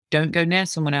vulnerable, don't go near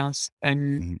someone else.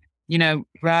 And, you know,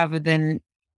 rather than,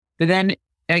 but then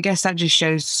I guess that just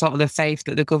shows sort of the faith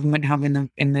that the government have in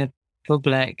the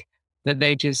public, that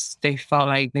they felt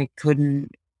like they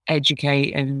couldn't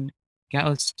educate and get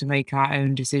us to make our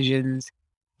own decisions.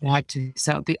 They had to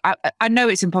set up I know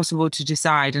it's impossible to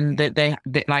decide, and that they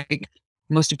like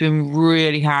must have been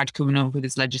really hard coming up with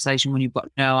this legislation when you've got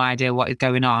no idea what is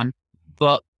going on.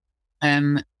 But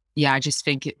yeah, I just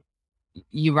think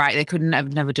you're right. They couldn't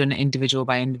have never done it individual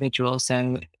by individual.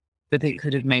 So, but they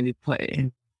could have maybe put it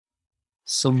in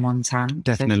someone's hand.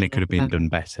 Definitely could have been done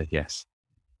better. Yes.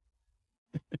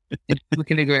 We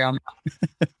can agree on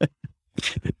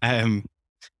that.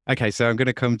 Okay, so I'm going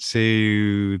to come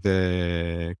to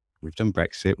we've done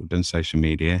Brexit, we've done social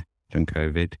media, done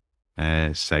COVID,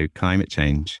 so climate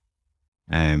change.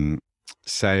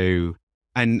 So,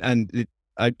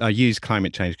 I use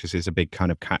climate change because it's a big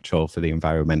kind of catch-all for the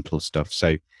environmental stuff.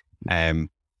 So, and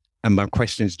my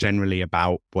question is generally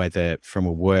about whether, from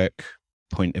a work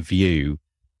point of view,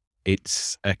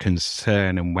 it's a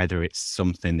concern, and whether it's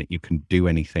something that you can do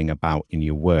anything about in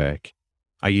your work.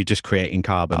 Are you just creating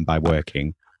carbon by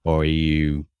working, or are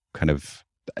you kind of,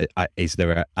 is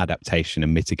there an adaptation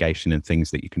and mitigation and things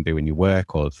that you can do in your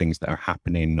work, or things that are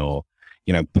happening, or,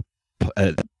 you know,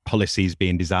 policies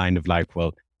being designed of like,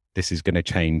 well, this is going to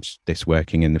change this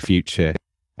working in the future.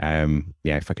 Yeah,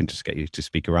 if I can just get you to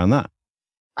speak around that.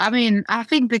 I mean, I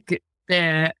think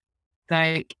the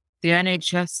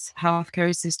NHS, healthcare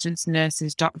assistants,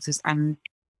 nurses, doctors, and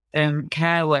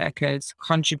care workers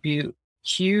contribute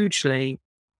hugely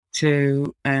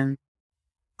to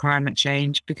climate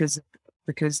change because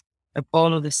of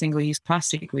all of the single-use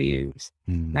plastic we use.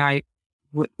 Like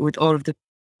with all of the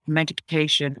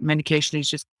medication is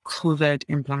just covered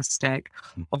in plastic.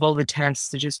 Of all the tests,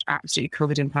 they're just absolutely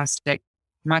covered in plastic.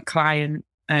 My client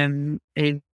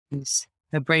is,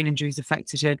 her brain injuries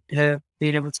affected her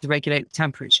being able to regulate the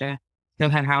temperature. So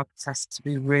her house has to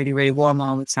be really, really warm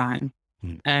all the time.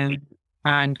 And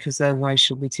because otherwise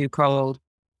she'll be too cold.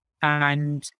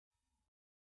 And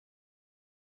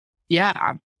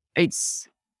yeah, it's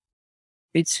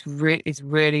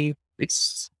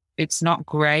not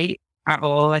great at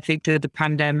all. I think that the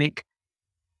pandemic,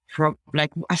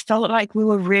 I felt like we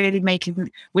were really making,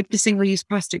 with the single-use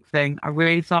plastic thing, I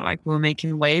really felt like we were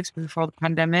making waves before the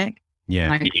pandemic. Yeah.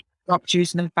 Like, we stopped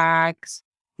using the bags,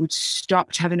 we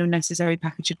stopped having unnecessary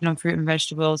packaging on fruit and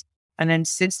vegetables. And then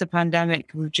since the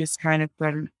pandemic, we've just kind of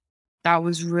been, that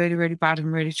was really, really bad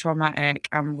and really traumatic.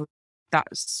 And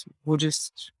we'll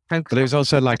just focus. But it was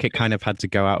also like it kind of had to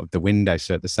go out of the window.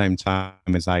 So at the same time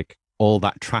as like all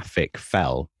that traffic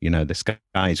fell, you know, the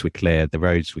skies were clear, the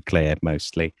roads were clear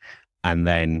mostly. And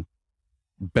then,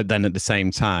 but then at the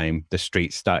same time, the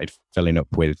streets started filling up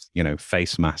with, you know,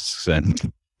 face masks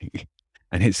and,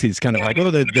 And it's kind of like, oh,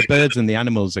 the birds and the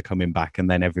animals are coming back. And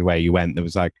then everywhere you went, there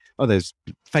was like, oh, there's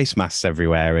face masks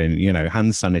everywhere and,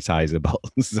 hand sanitizer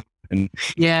bottles. And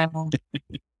Yeah.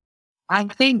 I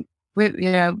think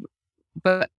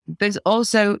but there's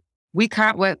also, we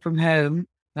can't work from home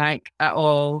like at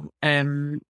all.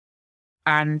 And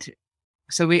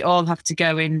so we all have to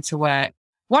go into work.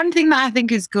 One thing that I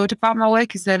think is good about my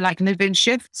work is they're like living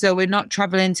shift. So we're not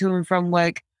traveling to and from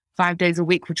work 5 days a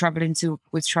week. We're traveling to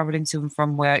and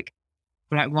from work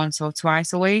like once or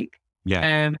twice a week.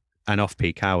 yeah. And off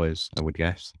peak hours, I would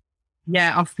guess.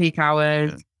 Yeah, off peak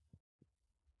hours.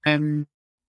 Yeah. And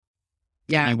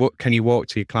can you walk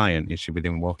to your client? Is she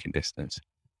within walking distance?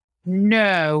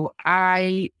 No,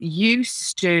 I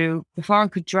used to, before I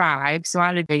could drive. So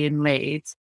I live in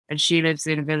Leeds and she lives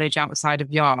in a village outside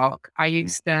of York. I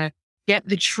used to get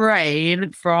the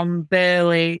train from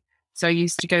Burley. So I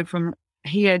used to go from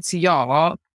here to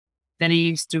York. Then I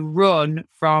used to run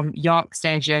from York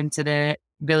Station to the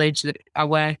village that I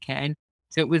work in.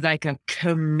 So it was like a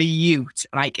commute.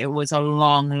 Like it was a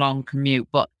long, long commute.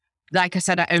 But like I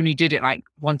said, I only did it like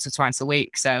once or twice a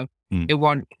week. So it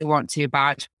wasn't too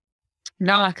bad.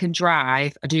 Now I can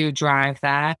drive. I do drive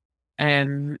there.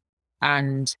 And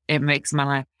it makes my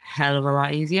life a hell of a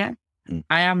lot easier.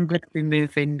 I am going to be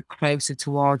moving closer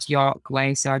towards York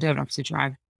way, so I don't have to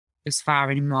drive as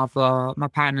far anymore. But my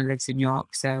partner lives in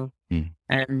York, so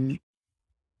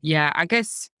yeah, I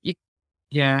guess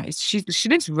she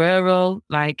lives rural.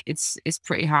 Like it's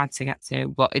pretty hard to get to,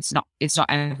 but it's not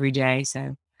every day.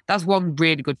 So that's one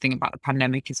really good thing about the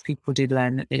pandemic is people did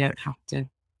learn that they don't have to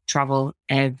travel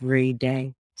every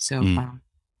day so far.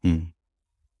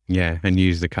 Yeah, and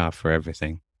use the car for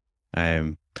everything.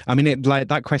 I mean, it like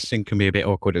that question can be a bit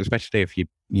awkward, especially if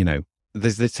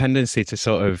there's the tendency to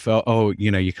sort of,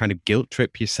 you kind of guilt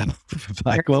trip yourself.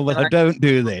 Like, well, I don't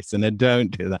do this and I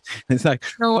don't do that. And it's like,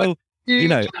 well,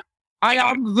 I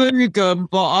am vegan,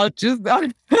 but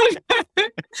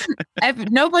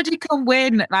nobody can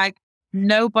win. Like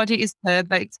nobody is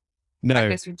perfect. No, I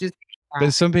guess we just.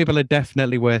 But some people are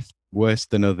definitely worse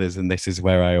than others, and this is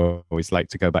where I always like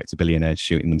to go back to billionaires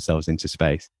shooting themselves into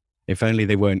space. If only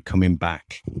they weren't coming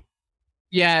back.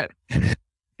 Yeah.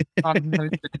 Coming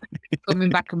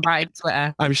back and biting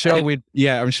Twitter. I'm sure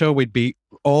we'd be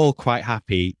all quite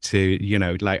happy to,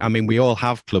 we all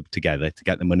have club together to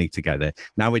get the money together.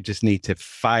 Now we just need to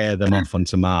fire them off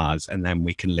onto Mars and then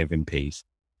we can live in peace.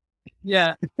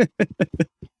 Yeah.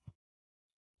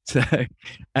 So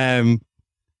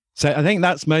I think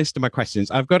that's most of my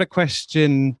questions. I've got a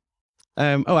question.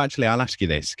 Actually, I'll ask you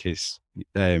this because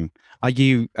are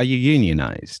you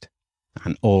unionized,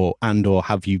 or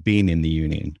have you been in the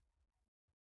union?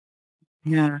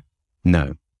 Yeah.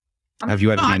 No. Have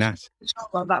you ever been asked? I'm not sure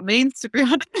what that means, to be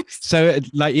honest. So,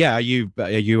 are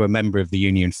you a member of the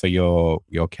union for your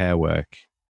care work?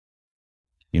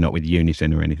 You're not with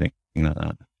Unison or anything like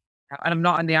that. And I'm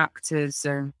not in the actors.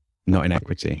 Not in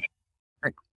equity.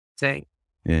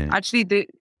 Yeah. Actually,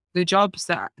 the jobs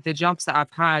that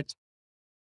I've had,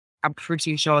 I'm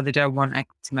pretty sure they don't want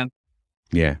equity members.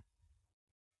 Yeah.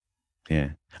 Yeah.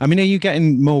 I mean, are you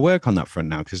getting more work on that front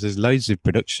now? Because there's loads of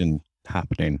production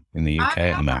happening in the UK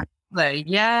at the moment.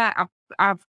 Yeah,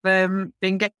 I've been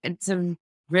getting some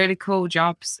really cool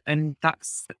jobs, and that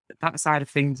side of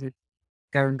things is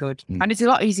going good. And it's a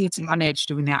lot easier to manage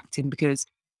doing the acting because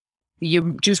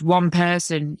you're just one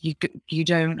person. You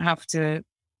don't have to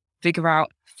figure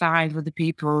out 5 other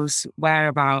people's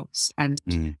whereabouts and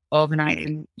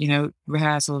organizing,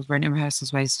 rehearsals, renting rehearsal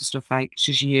space and stuff. Like it's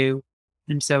just you,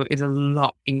 and so it's a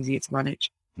lot easier to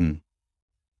manage. I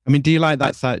mean, do you like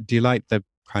that side? Do you like the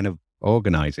kind of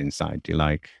organizing side? Do you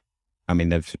like? I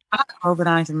mean, I like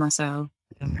organizing myself.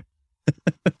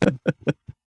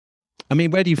 I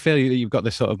mean, where do you feel that you've got the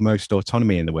sort of most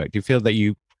autonomy in the work? Do you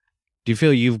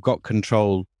feel you've got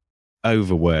control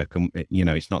over work, and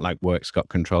it's not like work's got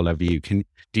control over you? Do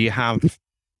you have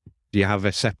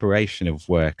a separation of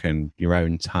work and your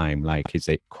own time? Like, is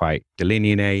it quite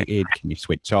delineated? Can you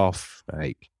switch off?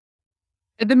 Like,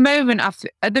 at the moment,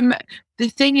 the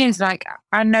thing is, like,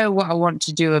 I know what I want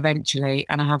to do eventually,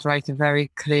 and I have like a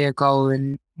very clear goal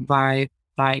and vibe,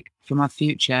 like for my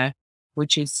future,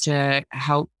 which is to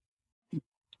help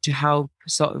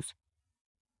sort of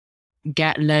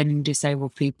get learning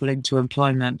disabled people into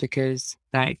employment, because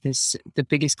like this, the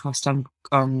biggest cost on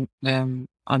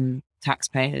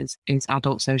taxpayers is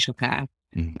adult social care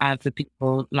for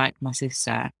people like my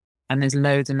sister, and there's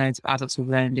loads and loads of adults with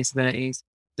learning disabilities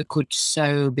that could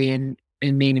so be in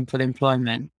meaningful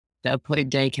employment, that are put in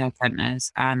daycare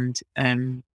centres and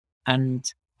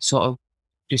sort of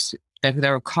just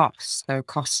there are costs to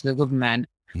the government,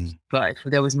 But if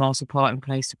there was more support in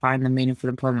place to find them meaningful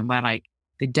employment where like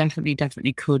they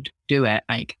definitely could do it,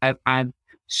 like I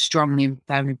strongly and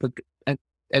firmly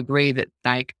agree that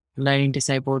like learning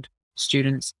disabled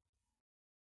students,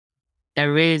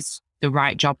 there is the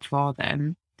right job for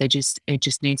them. It just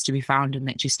needs to be found and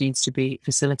it just needs to be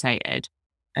facilitated.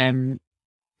 And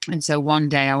so one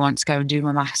day I want to go and do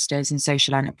my master's in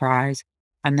social enterprise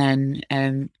and then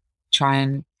try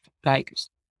and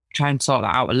sort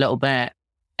that out a little bit.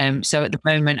 So at the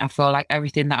moment I feel like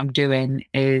everything that I'm doing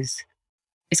is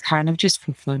kind of just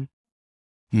for fun.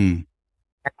 I'm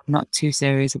not too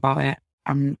serious about it.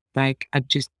 I'm like, I'm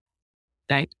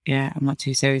not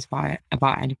too serious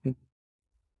about anything.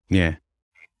 Yeah.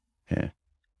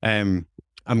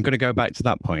 I'm going to go back to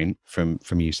that point from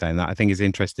you saying that. I think it's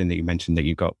interesting that you mentioned that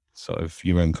you've got sort of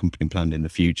your own company planned in the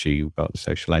future. You've got the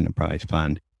social enterprise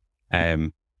planned. I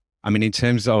mean, in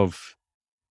terms of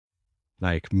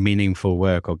like meaningful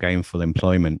work or gainful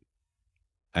employment,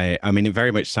 I mean, it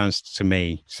very much sounds to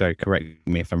me, so correct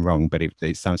me if I'm wrong, but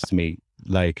it sounds to me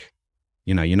like,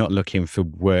 you know, you're not looking for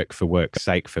work's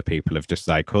sake for people of just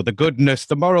like, oh,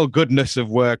 the moral goodness of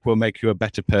work will make you a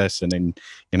better person. And,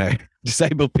 you know,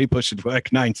 disabled people should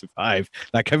work 9 to 5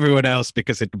 like everyone else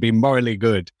because it'd be morally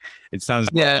good. It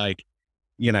sounds like,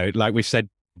 you know, like we've said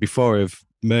before, of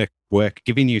work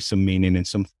giving you some meaning and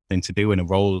something to do and a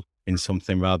role in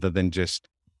something rather than just,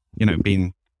 you know,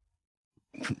 being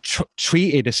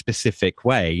treated a specific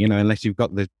way, you know, unless you've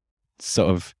got the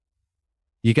sort of,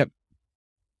 you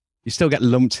still get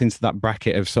lumped into that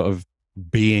bracket of sort of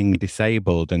being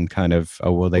disabled and kind of,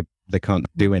 oh, well, they can't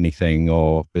do anything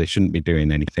or they shouldn't be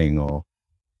doing anything or.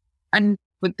 And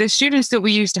with the students that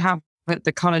we used to have at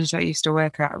the college that I used to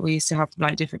work at, we used to have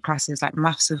like different classes, like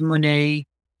maths of money,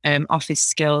 office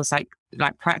skills, like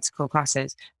practical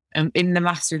classes. In the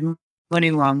maths of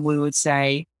money one, we would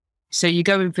say, so you're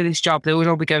going for this job, they would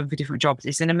all be going for different jobs.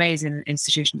 It's an amazing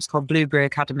institution. It's called Blueberry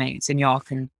Academy. It's in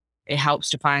York and it helps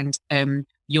to find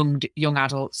young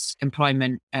adults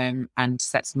employment and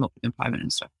sets them up with employment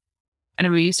and stuff. And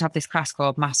then we used to have this class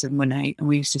called Maths of Money, and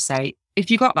we used to say, if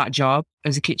you got that job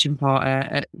as a kitchen porter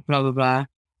at blah blah blah,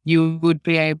 you would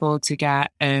be able to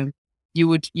get you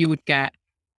would get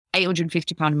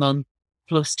 £850 a month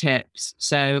plus tips.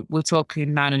 So we're talking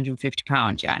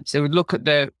 £950, yeah. So we'd look at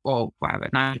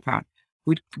 £90.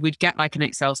 We'd get like an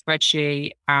Excel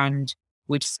spreadsheet and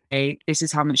we'd say, this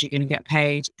is how much you're going to get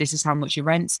paid. This is how much your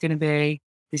rent's going to be.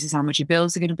 This is how much your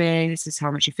bills are going to be. This is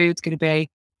how much your food's going to be.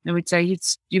 And we'd say,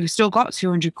 you've still got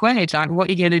 200 quid. Like, what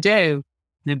are you going to do? And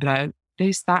they'd be like,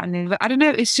 this, that, and the, I don't know.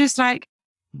 It's just like,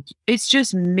 it's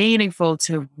just meaningful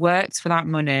to work for that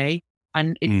money.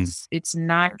 And it's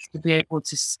nice to be able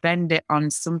to spend it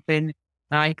on something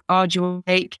like, oh,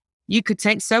 you could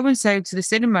take so-and-so to the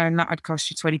cinema and that would cost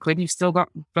you 20 quid. You've still got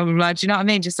blah, blah, blah. Do you know what I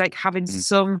mean? Just like having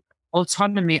some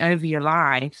autonomy over your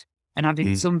life and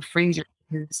having some freedom.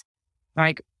 Because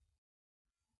like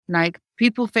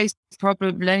people face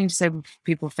learning disabled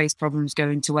people face problems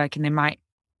going to work, and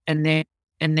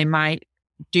they might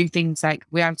do things like,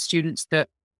 we have students that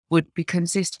would be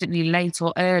consistently late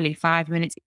or early 5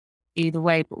 minutes either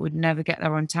way, but would never get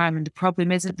there on time. And the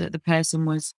problem isn't that the person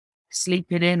was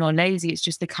sleeping in or lazy. It's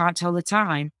just they can't tell the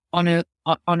time on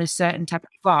a certain type of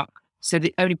clock. So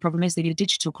the only problem is they need a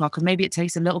digital clock, and maybe it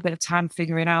takes a little bit of time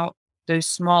figuring out those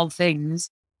small things.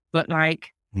 But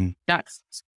like that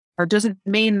doesn't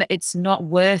mean that it's not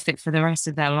worth it for the rest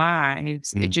of their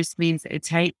lives. It just means that it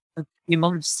takes a few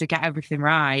months to get everything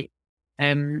right.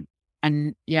 And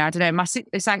yeah, I don't know.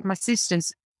 It's like my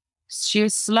sister's. She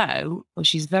is slow, but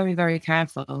she's very, very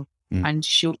careful. And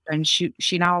she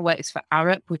now works for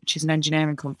Arup, which is an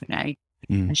engineering company,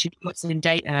 and she puts in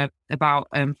data about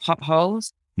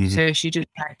potholes. So she just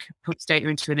like puts data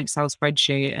into an Excel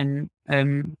spreadsheet, and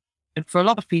for a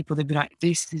lot of people, they'd be like,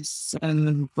 "This is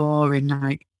so boring,"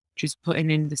 like just putting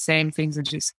in the same things and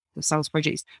just Excel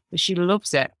spreadsheets. But she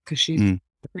loves it because she's a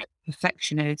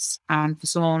perfectionist, and for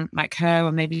someone like her,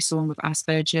 or maybe someone with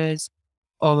Asperger's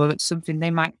or something,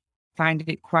 they might find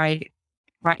it quite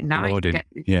nice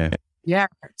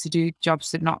to do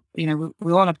jobs that not, you know,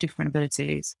 we all have different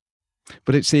abilities.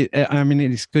 But I mean,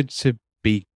 it's good to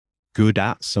be good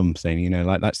at something, you know,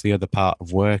 like that's the other part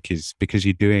of work, is because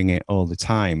you're doing it all the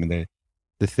time. And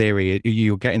the theory,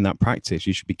 you're getting that practice,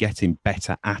 you should be getting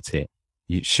better at it.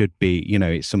 You should be, you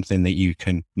know, it's something that you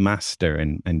can master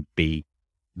and be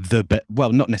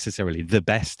well, not necessarily the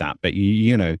best at, but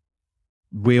you know,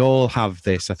 we all have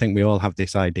this, I think we all have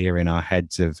this idea in our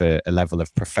heads of a level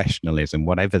of professionalism,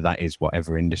 whatever that is,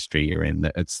 whatever industry you're in,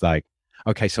 that it's like,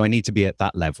 okay, so I need to be at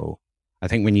that level. I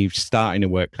think when you start in a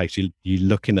workplace, you're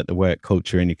looking at the work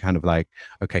culture and you're kind of like,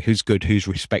 okay, who's good, who's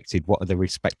respected, what are they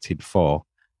respected for?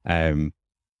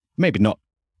 Maybe not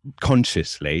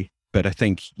consciously, but I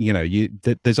think,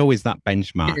 there's always that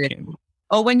benchmarking.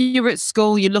 Or when you're at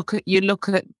school, you look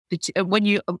at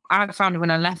I found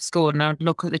when I left school and I'd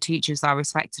look at the teachers I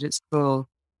respected at school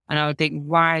and I would think,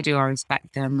 why do I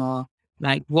respect them? Or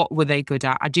like, what were they good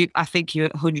at? I think you're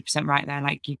 100% right there.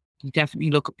 Like you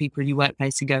definitely look at people in your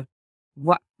workplace and go,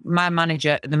 what, my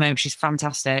manager at the moment, she's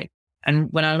fantastic.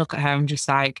 And when I look at her, I'm just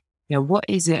like, what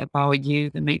is it about you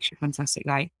that makes you fantastic?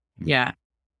 Like, yeah.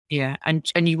 And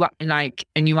you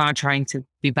are trying to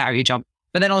be better at your job,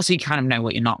 but then also you kind of know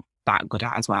what you're not that good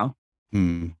at as well.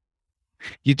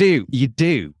 You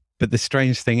do. But the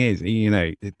strange thing is,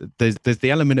 there's the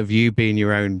element of you being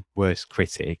your own worst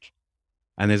critic.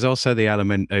 And there's also the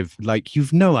element of like,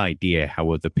 you've no idea how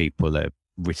other people are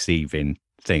receiving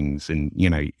things and,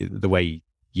 the way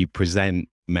you present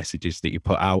messages that you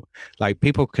put out. Like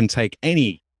people can take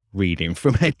any reading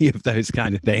from any of those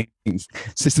kind of things.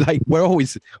 So it's like, we're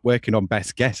always working on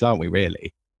best guess, aren't we,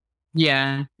 really?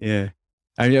 Yeah. Yeah.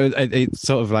 And it's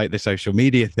sort of like the social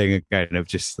media thing again of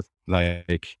just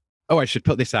like, oh, I should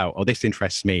put this out or this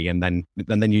interests me. And then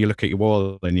you look at your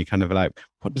wall and you're kind of like,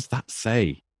 what does that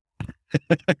say?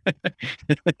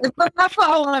 That's what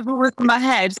all ever work in my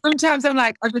head. Sometimes I'm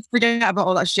like, I just forget about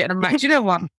all that shit. And I'm like, do you know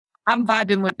what? I'm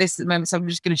vibing with this at the moment. So I'm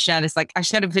just going to share this. Like I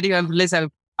shared a video of Lizzo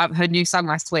of her new song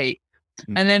last week.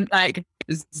 And then like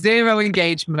 0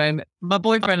 engagement. My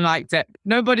boyfriend liked it.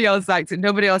 Nobody else liked it.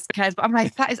 Nobody else cares. But I'm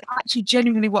like, that is actually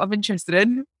genuinely what I'm interested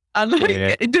in. And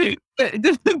like, it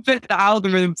doesn't fit the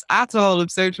algorithms at all of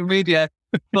social media.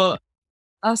 But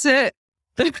that's it.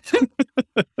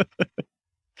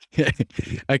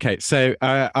 Okay, so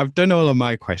I've done all of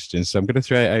my questions, so I'm going to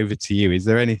throw it over to you. Is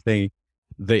there anything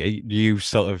that you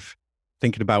sort of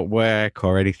thinking about work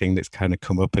or anything that's kind of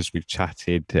come up as we've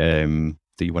chatted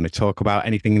that you want to talk about?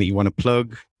 Anything that you want to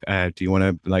plug? Do you want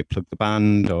to like plug the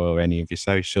band or any of your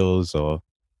socials or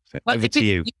over to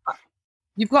you?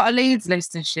 You've got a Leeds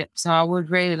listenership, so I would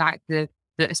really like that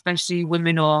especially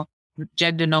women or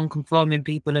gender non-conforming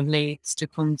people of Leeds to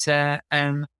come to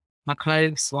my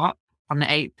clothes swap on the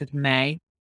 8th of May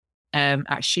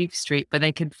at Sheep Street, but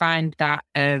they can find that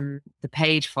the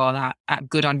page for that at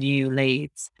Good on You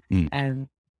Leeds.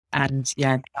 And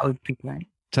yeah, that would be great.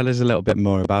 Tell us a little bit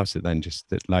more about it then. Just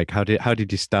that, like, how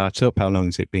did you start up? How long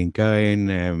has it been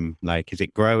going? Like, is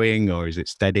it growing or is it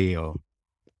steady or?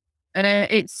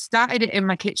 It started in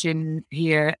my kitchen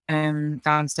here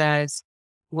downstairs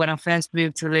when I first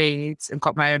moved to Leeds and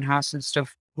got my own house and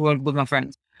stuff with my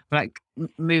friends. Like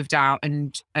moved out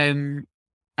and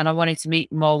I wanted to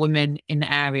meet more women in the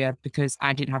area because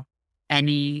I didn't have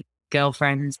any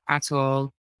girlfriends at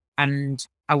all, and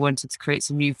I wanted to create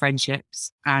some new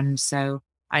friendships. And so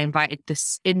I invited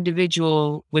this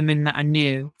individual women that I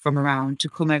knew from around to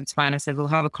come over to mine. I said, we'll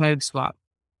have a clothes swap.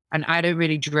 And I don't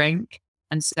really drink.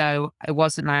 And so it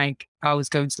wasn't like I was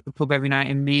going to the pub every night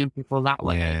and meeting people that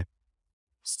way. Yeah.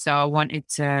 So I wanted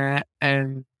to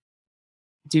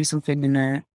do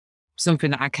something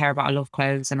something that I care about. I love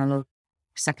clothes and I love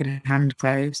second-hand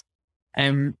clothes.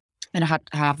 And I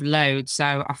have loads.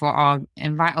 So I thought I'll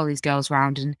invite all these girls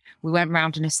round, and we went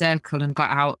round in a circle and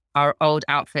got out our old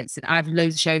outfits. And I have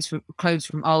loads of clothes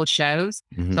from old shows.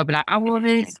 Mm-hmm. So I'll be like, I wore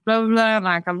this, blah, blah, blah.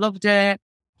 Like, I loved it,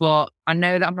 but I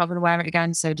know that I'm not going to wear it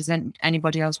again. So does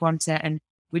anybody else want it? And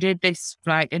we did this,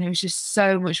 like, and it was just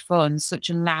so much fun, such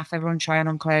a laugh, everyone trying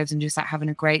on clothes and just like having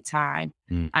a great time.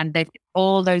 And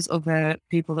all those other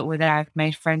people that were there have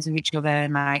made friends with each other,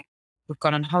 and like, we've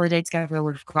gone on holiday together,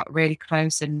 we've got really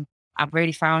close, and I've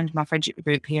really found my friendship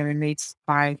group here in Leeds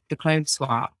by the clothes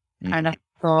swap. And I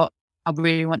thought I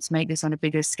really want to make this on a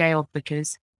bigger scale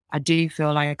because I do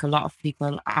feel like a lot of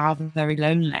people are very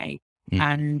lonely.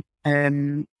 And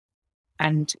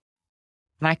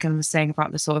like I was saying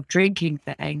about the sort of drinking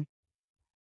thing,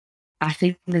 I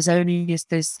think there's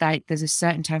a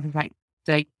certain type of like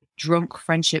drunk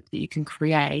friendship that you can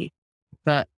create,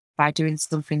 but by doing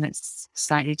something that's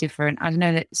slightly different. I don't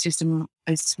know, that it's just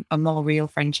a more real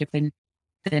friendship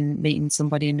than meeting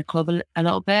somebody in the club a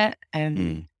little bit.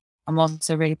 I'm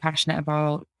also really passionate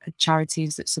about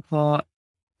charities that support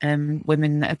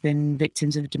women that have been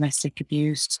victims of domestic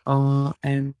abuse, or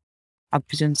I've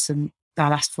done our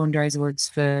last fundraiser was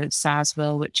for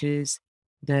Sarsville, which is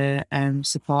the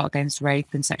support against rape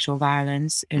and sexual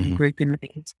violence in group in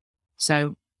Leeds.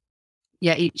 So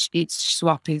yeah, each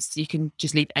swap is, you can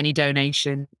just leave any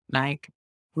donation. Like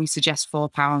we suggest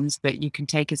 £4, but you can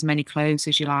take as many clothes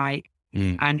as you like.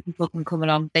 and people can come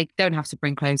along. They don't have to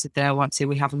bring clothes if they don't want to.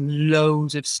 We have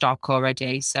loads of stock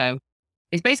already. So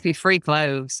it's basically free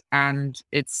clothes, and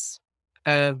it's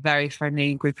a very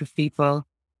friendly group of people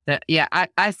that,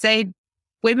 I say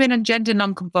women and gender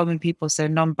non-conforming people, so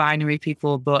non-binary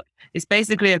people, but it's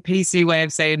basically a PC way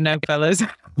of saying no fellas.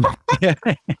 Yeah.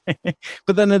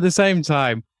 But then at the same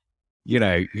time, you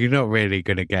know, you're not really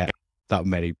going to get that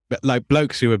many, but like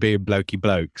blokes who are being blokey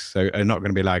blokes, so are not going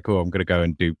to be like, oh, I'm going to go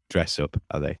and do dress up,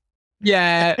 are they?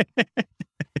 Yeah.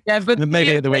 Yeah, but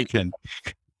maybe at the weekend.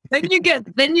 Then you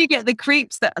get the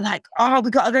creeps that are like, oh, we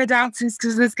got to go downstairs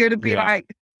because there's going to be like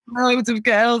loads of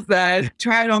girls there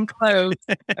trying on clothes.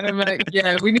 And I'm like,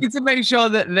 yeah, we need to make sure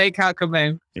that they can't come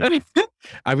in.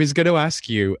 I was going to ask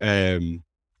you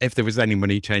if there was any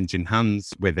money changing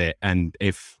hands with it, and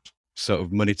if sort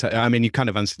of money. I mean, you kind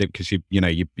of answered it because you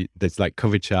there's like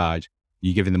cover charge.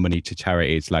 You're giving the money to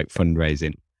charities, like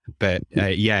fundraising. But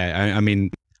I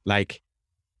mean, like,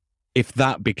 if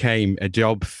that became a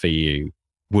job for you,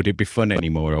 would it be fun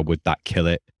anymore, or would that kill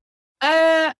it?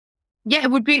 Yeah,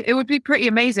 it would be pretty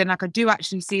amazing. Like, I do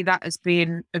actually see that as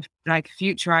being like a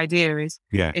future idea. Is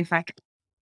if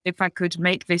I could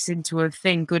make this into a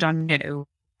thing, good on you,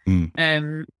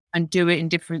 and do it in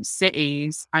different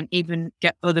cities, and even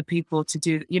get other people to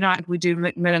do. You know, like we do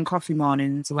Macmillan coffee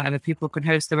mornings or whatever. People can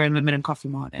host their own Macmillan coffee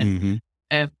morning.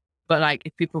 But like,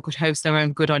 if people could host their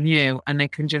own good on you, and they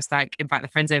can just like invite their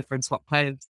friends over and swap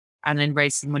clothes, and then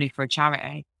raise some money for a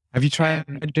charity. Have you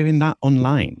tried doing that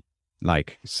online?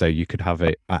 Like, so you could have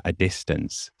it at a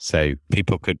distance, so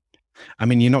people could. I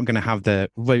mean, you're not going to have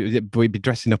we'd be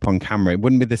dressing up on camera. It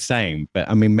wouldn't be the same, but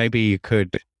I mean, maybe you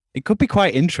could. It could be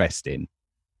quite interesting.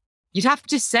 You'd have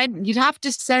to send.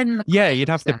 Yeah, you'd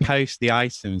have to post the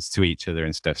items to each other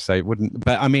and stuff. So it wouldn't.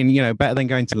 But I mean, better than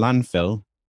going to landfill.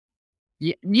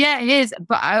 Yeah, it is.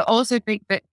 But I also think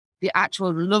that the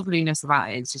actual loveliness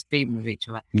about it is just being with each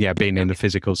other. Yeah, being in the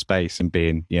physical space and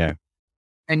being,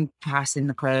 and passing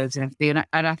the clothes and everything.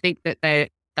 And I think that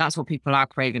that's what people are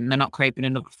craving. They're not craving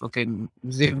another fucking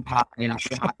Zoom party.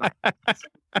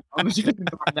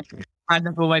 I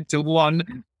never went to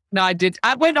one. No, I did.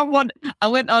 I went on one. I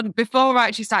went on before I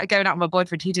actually started going out with my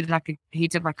boyfriend. He did like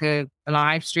a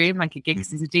live stream, like a gig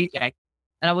as a DJ.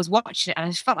 And I was watching it, and I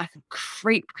just felt like a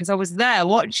creep because I was there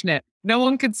watching it. No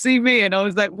one could see me, and I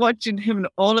was like watching him and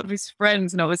all of his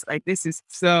friends, and I was like, "This is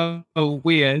so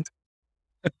weird."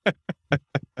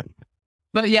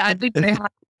 But yeah, I think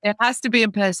it has to be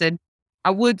in person.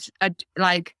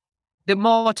 Like, the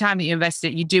more time that you invest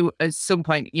in it, you do at some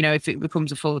point. If it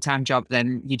becomes a full-time job,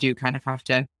 then you do kind of have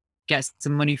to get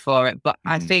some money for it. But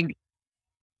I think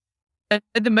at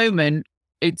the moment,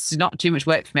 it's not too much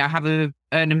work for me. I have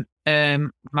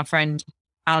my friend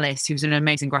Alice, who's an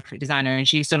amazing graphic designer, and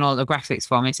she's done all the graphics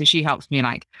for me. So she helps me,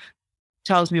 like,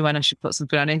 tells me when I should put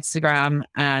something on Instagram,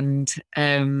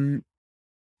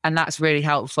 and that's really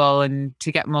helpful, and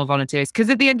to get more volunteers.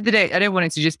 Because at the end of the day, I don't want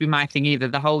it to just be my thing either.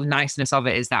 The whole niceness of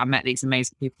it is that I met these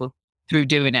amazing people through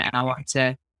doing it, and I want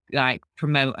to like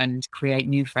promote and create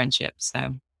new friendships.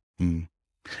 So,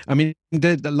 I mean,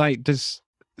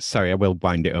 sorry, I will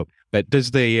wind it up. But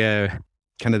does the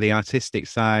kind of the artistic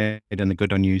side and the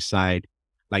good on you side,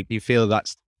 like, do you feel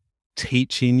that's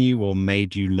teaching you or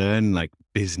made you learn like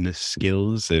business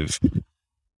skills of,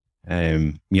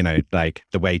 like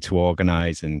the way to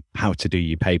organize and how to do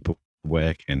your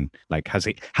paperwork, and like, has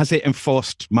it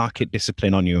enforced market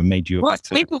discipline on you and made you what's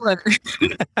paperwork?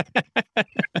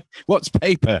 What's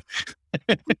paper?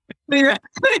 No,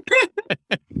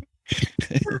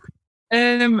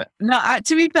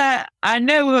 to be fair, I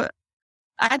know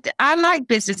I like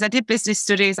business. I did business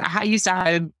studies. I used to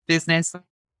have a business.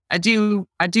 I do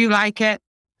like it.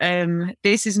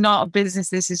 This is not a business.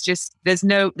 This is just, there's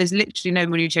literally no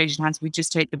money changing hands. We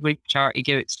just take the money for charity,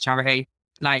 give it to charity.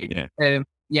 Like,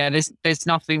 there's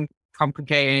nothing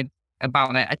complicated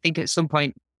about it. I think at some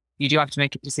point you do have to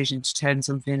make a decision to turn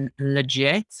something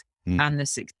legit, and the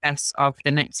success of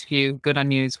the next few good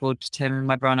on yous will determine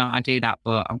whether or not I do that.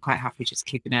 But I'm quite happy just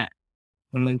keeping it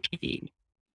low key.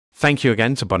 Thank you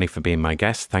again to Bonnie for being my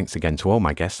guest. Thanks again to all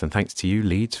my guests, and thanks to you,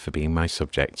 Leeds, for being my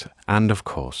subject. And of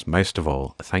course, most of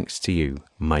all, thanks to you,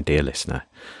 my dear listener.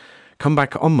 Come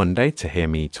back on Monday to hear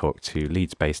me talk to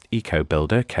Leeds-based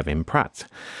eco-builder Kevin Pratt.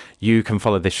 You can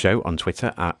follow this show on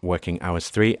Twitter at Working Hours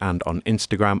 3 and on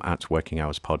Instagram at Working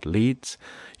Hours Pod Leeds.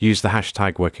 Use the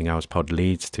hashtag Working Hours Pod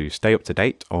Leeds to stay up to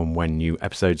date on when new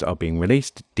episodes are being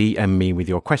released. DM me with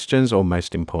your questions, or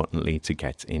most importantly, to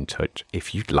get in touch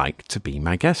if you'd like to be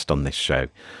my guest on this show.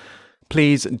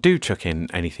 Please do chuck in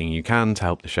anything you can to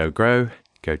help the show grow.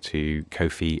 go to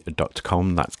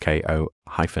ko-fi.com, that's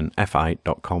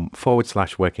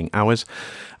ko-fi.com/working hours,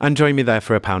 and join me there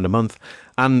for £1 a month.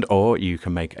 And or you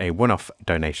can make a one-off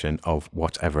donation of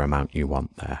whatever amount you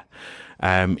want there.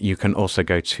 You can also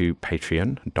go to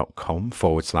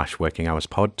patreon.com/working hours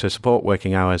pod to support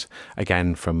Working Hours,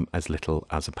 again from as little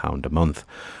as £1 a month.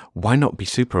 Why not be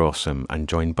super awesome and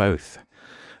join both?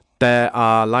 There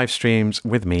are live streams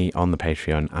with me on the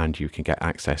Patreon, and you can get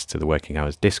access to the Working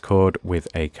Hours Discord with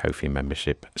a Ko-fi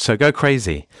membership. So go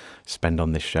crazy. Spend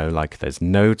on this show like there's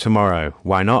no tomorrow.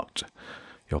 Why not?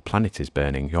 Your planet is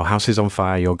burning. Your house is on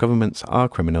fire. Your governments are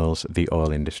criminals. The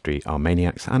oil industry are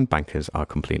maniacs. And bankers are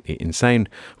completely insane.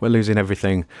 We're losing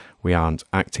everything. We aren't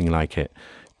acting like it.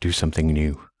 Do something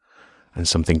new and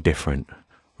something different.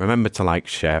 Remember to like,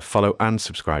 share, follow and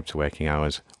subscribe to Working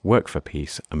Hours. Work for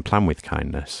peace and plan with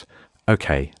kindness.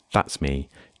 Okay, that's me.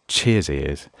 Cheers,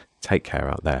 ears. Take care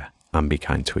out there and be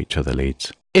kind to each other,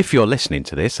 Leeds. If you're listening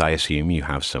to this, I assume you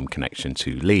have some connection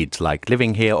to Leeds, like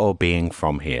living here or being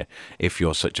from here. If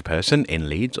you're such a person in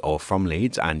Leeds or from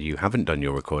Leeds and you haven't done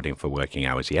your recording for Working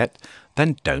Hours yet,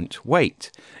 then don't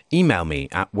wait. Email me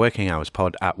at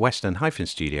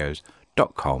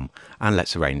workinghourspod@western-studios.com and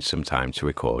let's arrange some time to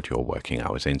record your Working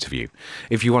Hours interview.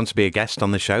 If you want to be a guest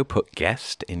on the show, put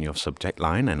guest in your subject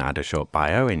line and add a short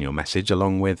bio in your message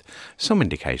along with some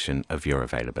indication of your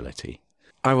availability.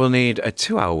 I will need a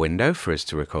 2-hour window for us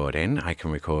to record in. I can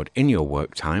record in your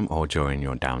work time or during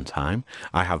your downtime.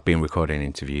 I have been recording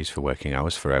interviews for Working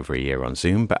Hours for over a year on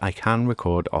Zoom, but I can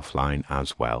record offline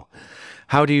as well.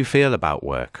 How do you feel about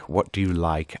work? What do you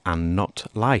like and not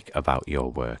like about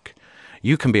your work?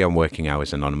 You can be on Working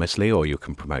Hours anonymously, or you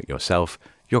can promote yourself,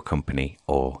 your company,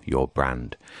 or your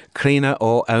brand. Cleaner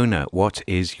or owner, what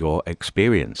is your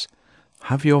experience?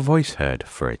 Have your voice heard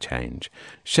for a change.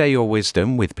 Share your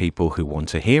wisdom with people who want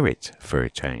to hear it for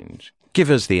a change. Give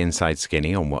us the inside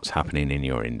skinny on what's happening in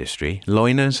your industry.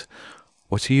 Loiners,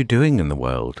 what are you doing in the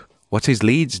world? What is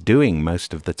Leeds doing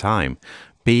most of the time?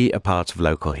 Be a part of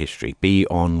local history. Be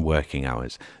on Working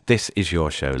Hours. This is your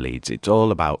show, Leeds. It's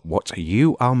all about what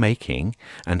you are making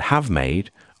and have made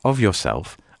of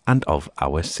yourself and of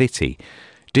our city.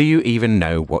 Do you even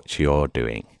know what you're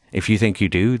doing? If you think you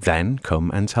do, then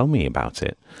come and tell me about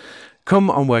it. Come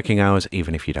on Working Hours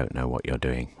even if you don't know what you're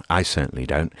doing. I certainly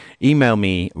don't. Email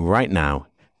me right now.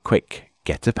 Quick,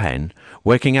 get a pen.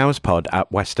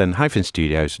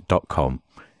 workinghourspod@western-studios.com.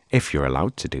 If you're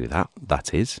allowed to do that,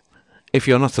 that is. If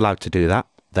you're not allowed to do that,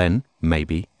 then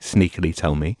maybe sneakily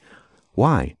tell me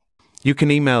why. You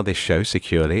can email this show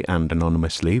securely and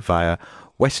anonymously via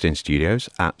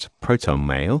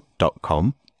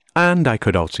westernstudios@protonmail.com. And I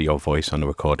could alter your voice on a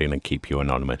recording and keep you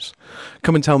anonymous.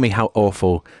 Come and tell me how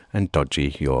awful and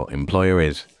dodgy your employer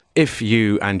is. If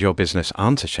you and your business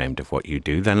aren't ashamed of what you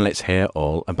do, then let's hear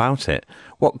all about it.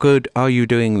 What good are you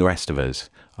doing the rest of us?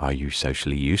 Are you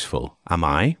socially useful? Am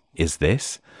I? Is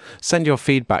this? Send your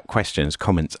feedback, questions,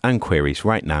 comments and queries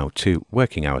right now to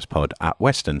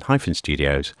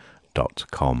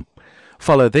workinghourspod@western-studios.com.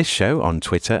 Follow this show on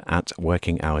Twitter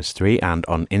 @WorkingHours3 and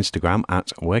on Instagram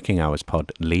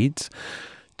 @WorkingHoursPodLeeds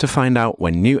to find out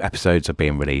when new episodes are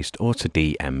being released or to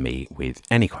DM me with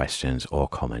any questions or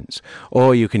comments.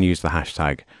 Or you can use the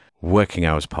hashtag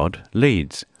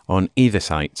WorkingHoursPodLeeds on either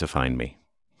site to find me.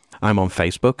 I'm on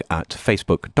Facebook at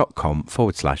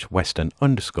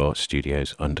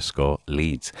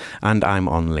facebook.com/western_studios_Leeds. And I'm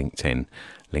on LinkedIn.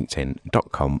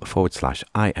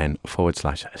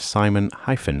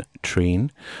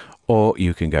 linkedin.com/IN/Simon-Treen, or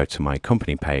you can go to my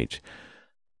company page,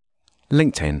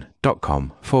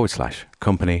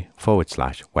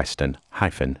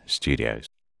 linkedin.com/company/Western-Studios.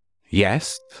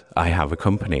 Yes, I have a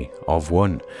company of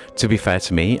one. To be fair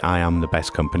to me, I am the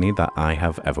best company that I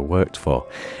have ever worked for.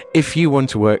 If you want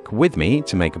to work with me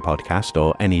to make a podcast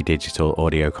or any digital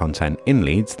audio content in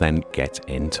Leeds, then get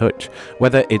in touch.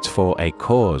 Whether it's for a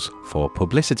cause, for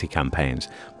publicity campaigns,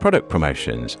 product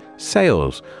promotions,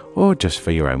 sales, or just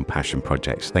for your own passion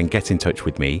projects, then get in touch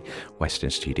with me, Western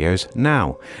Studios,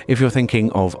 now. If you're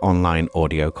thinking of online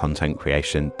audio content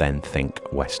creation, then think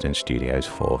Western Studios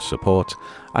for support,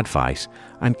 advice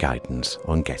and guidance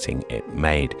on getting it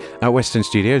made. At Western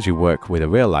Studios, you work with a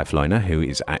real-life loiner who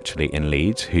is actually in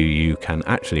Leeds, who you can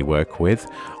actually work with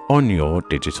on your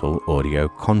digital audio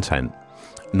content.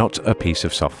 Not a piece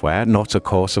of software, not a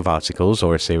course of articles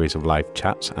or a series of live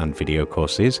chats and video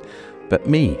courses, but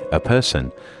me, a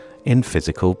person, in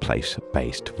physical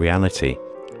place-based reality.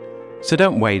 So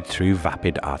don't wade through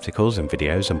vapid articles and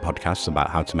videos and podcasts about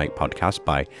how to make podcasts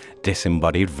by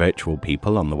disembodied virtual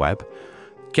people on the web.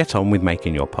 Get on with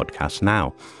making your podcast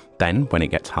now. Then, when it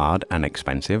gets hard and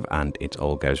expensive and it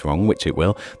all goes wrong, which it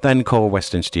will, then call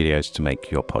Western Studios to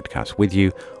make your podcast with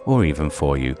you or even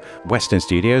for you. Western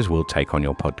Studios will take on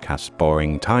your podcast's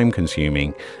boring,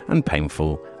 time-consuming and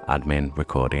painful admin,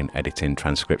 recording, editing,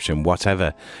 transcription,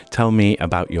 whatever. Tell me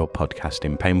about your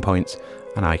podcasting pain points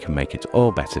and I can make it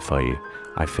all better for you.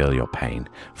 I feel your pain.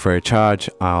 For a charge,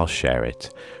 I'll share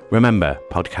it. Remember,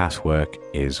 podcast work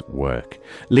is work.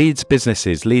 Leads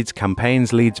businesses, leads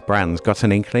campaigns, leads brands. Got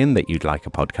an inkling that you'd like a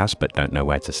podcast but don't know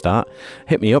where to start?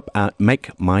 Hit me up at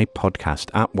makemypodcast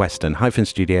at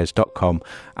western-studios.com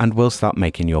and we'll start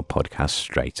making your podcast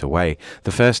straight away.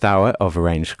 The first hour of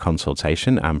arranged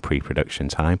consultation and pre-production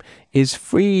time is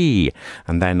free.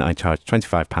 And then I charge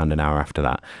 £25 an hour after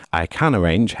that. I can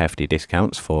arrange hefty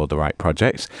discounts for the right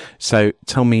projects. So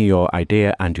tell me your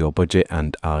idea and your budget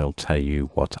and I'll tell you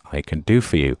what I can do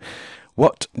for you.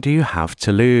 What do you have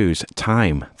to lose?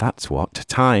 Time. That's what.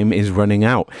 Time is running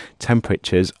out.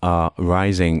 Temperatures are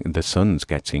rising. The sun's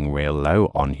getting real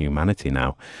low on humanity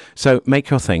now. So make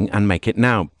your thing and make it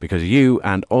now, because you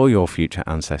and all your future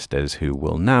ancestors who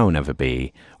will now never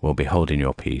be will be holding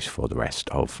your peace for the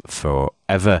rest of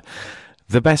forever.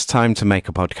 The best time to make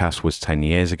a podcast was 10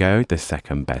 years ago. The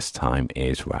second best time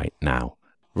is right now.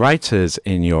 Writers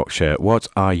in Yorkshire, what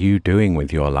are you doing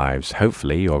with your lives?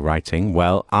 Hopefully you're writing.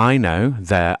 Well, I know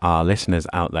there are listeners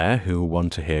out there who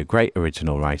want to hear great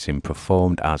original writing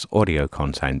performed as audio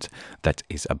content that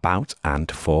is about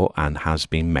and for and has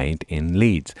been made in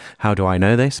Leeds. How do I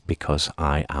know this? Because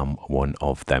I am one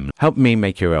of them. Help me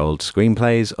make your old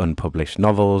screenplays, unpublished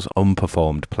novels,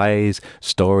 unperformed plays,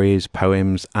 stories,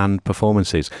 poems and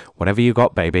performances. Whatever you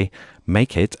got, baby.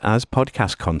 Make it as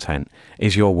podcast content.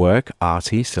 Is your work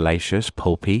arty, salacious,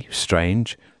 pulpy,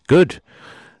 strange? Good.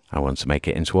 I want to make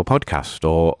it into a podcast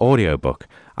or audiobook.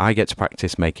 I get to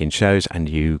practice making shows and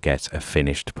you get a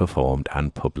finished, performed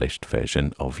and published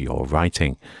version of your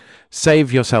writing.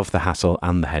 Save yourself the hassle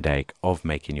and the headache of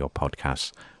making your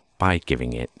podcast by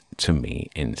giving it to me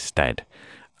instead.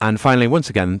 And finally, once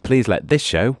again, please let this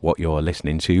show, what you're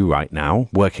listening to right now,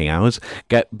 Working Hours,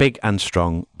 get big and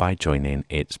strong by joining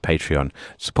its Patreon.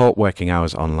 Support Working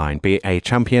Hours online. Be a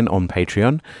champion on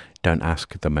Patreon. Don't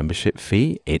ask the membership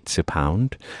fee. It's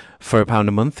 £1. For £1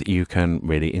 a month, you can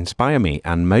really inspire me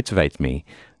and motivate me.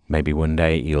 Maybe one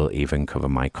day you'll even cover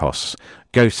my costs.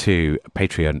 Go to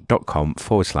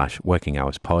patreon.com/working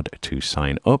hours pod to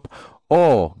sign up,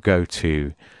 or go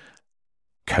to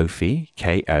Ko-fi,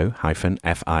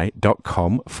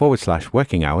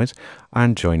 ko-fi.com/working hours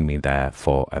and join me there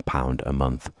for £1 a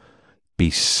month.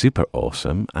 Be super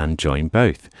awesome and join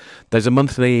both. There's a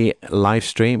monthly live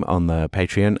stream on the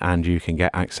Patreon and you can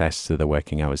get access to the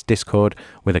Working Hours Discord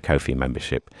with a Ko-fi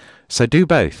membership. So do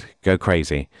both. Go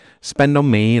crazy. Spend on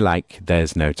me like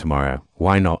there's no tomorrow.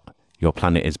 Why not? Your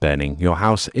planet is burning. Your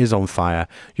house is on fire.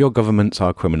 Your governments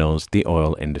are criminals. The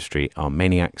oil industry are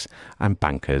maniacs. And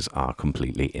bankers are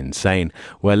completely insane.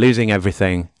 We're losing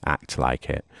everything. Act like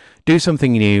it. Do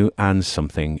something new and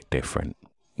something different.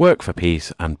 Work for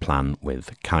peace and plan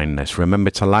with kindness.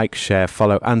 Remember to like, share,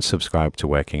 follow and subscribe to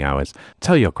Working Hours.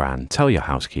 Tell your gran, tell your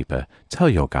housekeeper, tell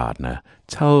your gardener,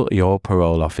 tell your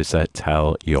parole officer,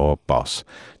 tell your boss.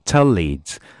 Tell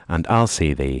Leeds and I'll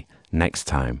see thee next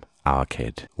time. Our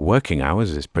Kid. Working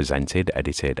Hours is presented,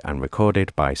 edited and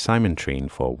recorded by Simon Treen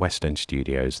for Western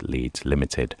Studios Leeds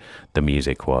Limited. The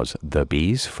music was The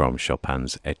Bees from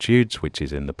Chopin's Etudes, which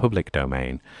is in the public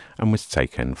domain and was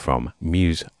taken from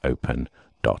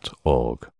museopen.org.